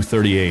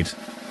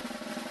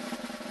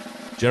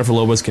 62-38. Jennifer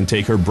Lopez can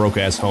take her broke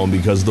ass home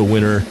because the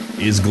winner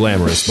is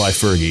Glamorous by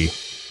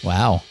Fergie.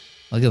 Wow.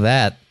 Look at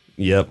that.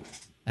 Yep.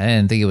 I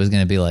didn't think it was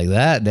going to be like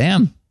that.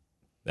 Damn.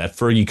 That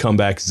Fergie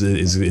comeback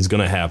is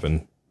going to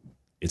happen.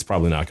 It's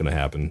probably not going to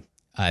happen.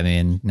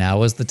 Now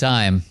was the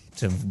time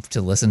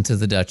to listen to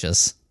the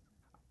Duchess.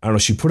 I don't know.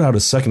 She put out a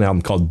second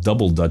album called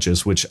Double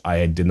Duchess, which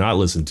I did not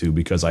listen to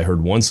because I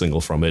heard one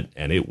single from it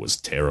and it was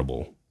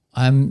terrible.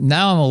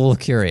 Now I'm a little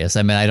curious.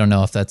 I don't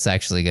know if that's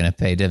actually going to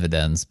pay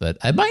dividends, but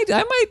I might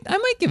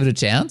give it a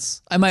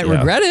chance. I might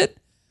regret it,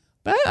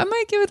 but I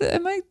might give it. I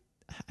may.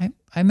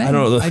 I don't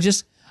know.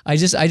 I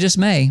just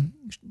may.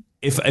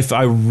 If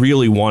I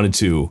really wanted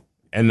to,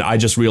 and I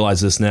just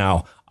realized this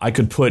now, I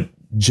could put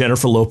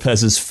Jennifer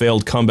Lopez's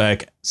failed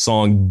comeback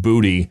song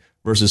Booty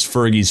versus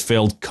Fergie's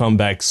failed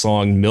comeback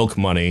song Milk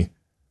Money.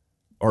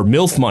 Or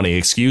MILF Money,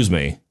 excuse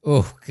me.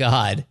 Oh,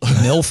 God.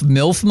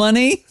 MILF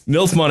Money?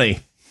 MILF Money.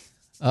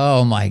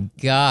 Oh, my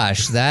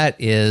gosh. That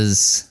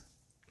is...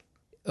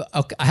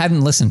 Okay, I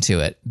haven't listened to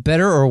it.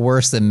 Better or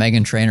worse than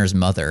Meghan Trainor's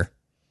Mother?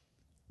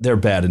 They're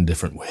bad in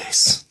different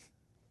ways.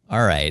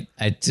 All right.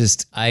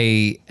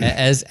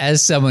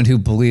 As someone who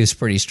believes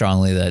pretty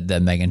strongly that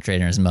Meghan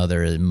Trainor's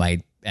Mother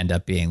might end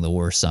up being the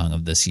worst song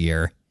of this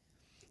year,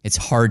 it's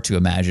hard to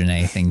imagine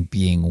anything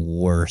being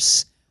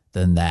worse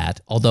than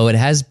that. Although it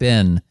has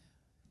been,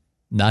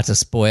 not to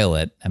spoil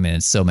it,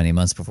 it's so many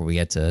months before we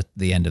get to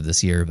the end of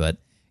this year, but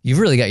you've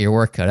really got your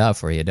work cut out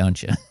for you,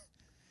 don't you?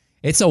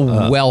 It's a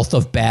wealth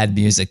of bad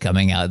music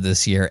coming out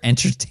this year.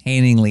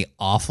 Entertainingly,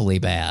 awfully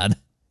bad.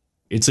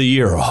 It's a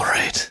year, all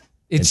right.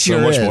 It sure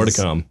so much is. more to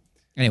come.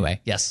 Anyway,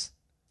 yes.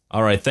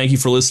 All right. Thank you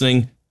for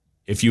listening.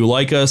 If you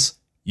like us,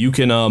 you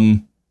can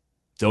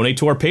donate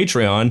to our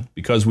Patreon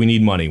because we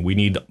need money. We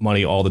need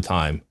money all the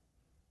time.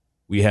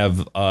 We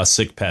have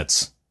sick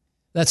pets.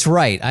 That's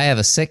right. I have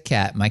a sick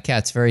cat. My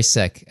cat's very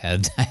sick,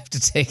 and I have to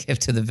take him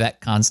to the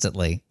vet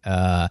constantly.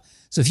 So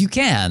if you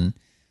can,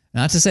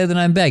 not to say that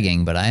I'm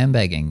begging, but I am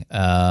begging.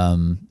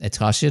 It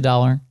costs you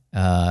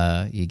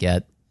 $1. You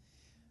get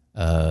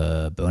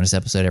a bonus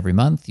episode every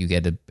month. You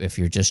get, if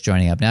you're just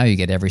joining up now, you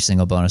get every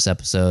single bonus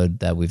episode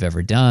that we've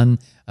ever done.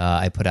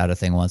 I put out a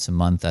thing once a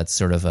month that's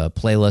sort of a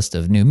playlist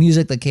of new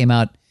music that came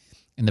out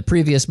in the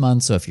previous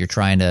month. So if you're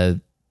trying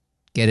to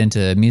get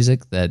into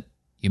music that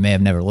you may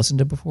have never listened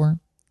to before,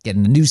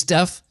 getting the new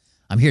stuff,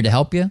 I'm here to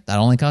help you. That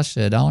only costs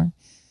you $1.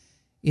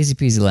 Easy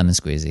peasy lemon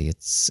squeezy.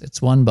 It's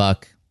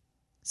 $1.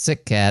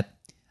 Sick cat.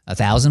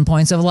 1,000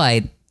 points of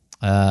light.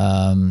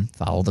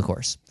 Follow the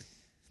course.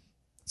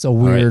 It's a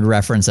weird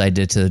reference I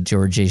did to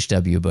George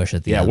H.W. Bush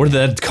at the end. Yeah, where did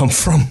that come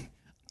from?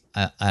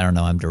 I don't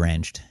know. I'm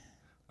deranged.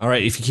 All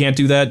right, if you can't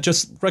do that,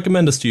 just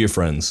recommend us to your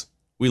friends.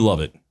 We love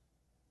it.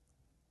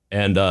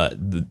 And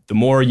the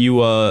more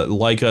you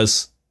like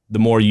us, the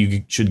more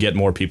you should get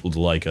more people to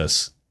like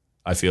us,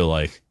 I feel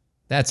like.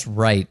 That's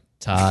right,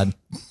 Todd.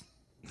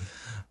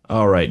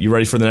 All right, you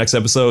ready for the next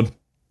episode?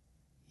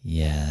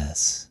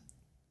 Yes.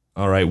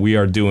 All right, we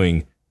are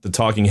doing The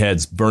Talking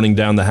Heads Burning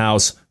Down the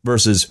House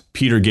versus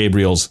Peter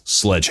Gabriel's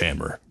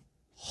Sledgehammer.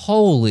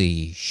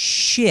 Holy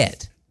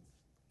shit.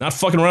 Not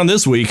fucking around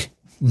this week.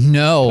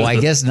 No, I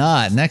guess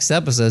not. Next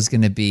episode is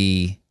going to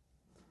be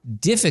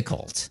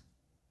difficult,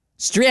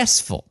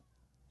 stressful.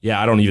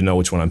 Yeah, I don't even know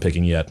which one I'm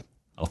picking yet.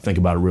 I'll think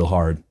about it real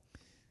hard.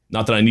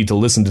 Not that I need to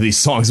listen to these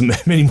songs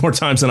many more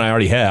times than I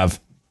already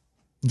have.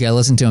 You got to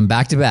listen to them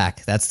back to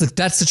back. That's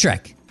the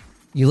trick.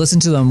 You listen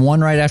to them one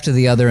right after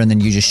the other, and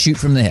then you just shoot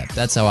from the hip.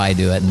 That's how I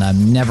do it, and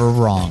I'm never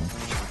wrong.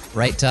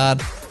 Right,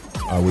 Todd?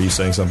 Were you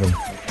saying something?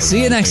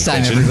 See you next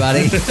time,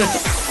 everybody.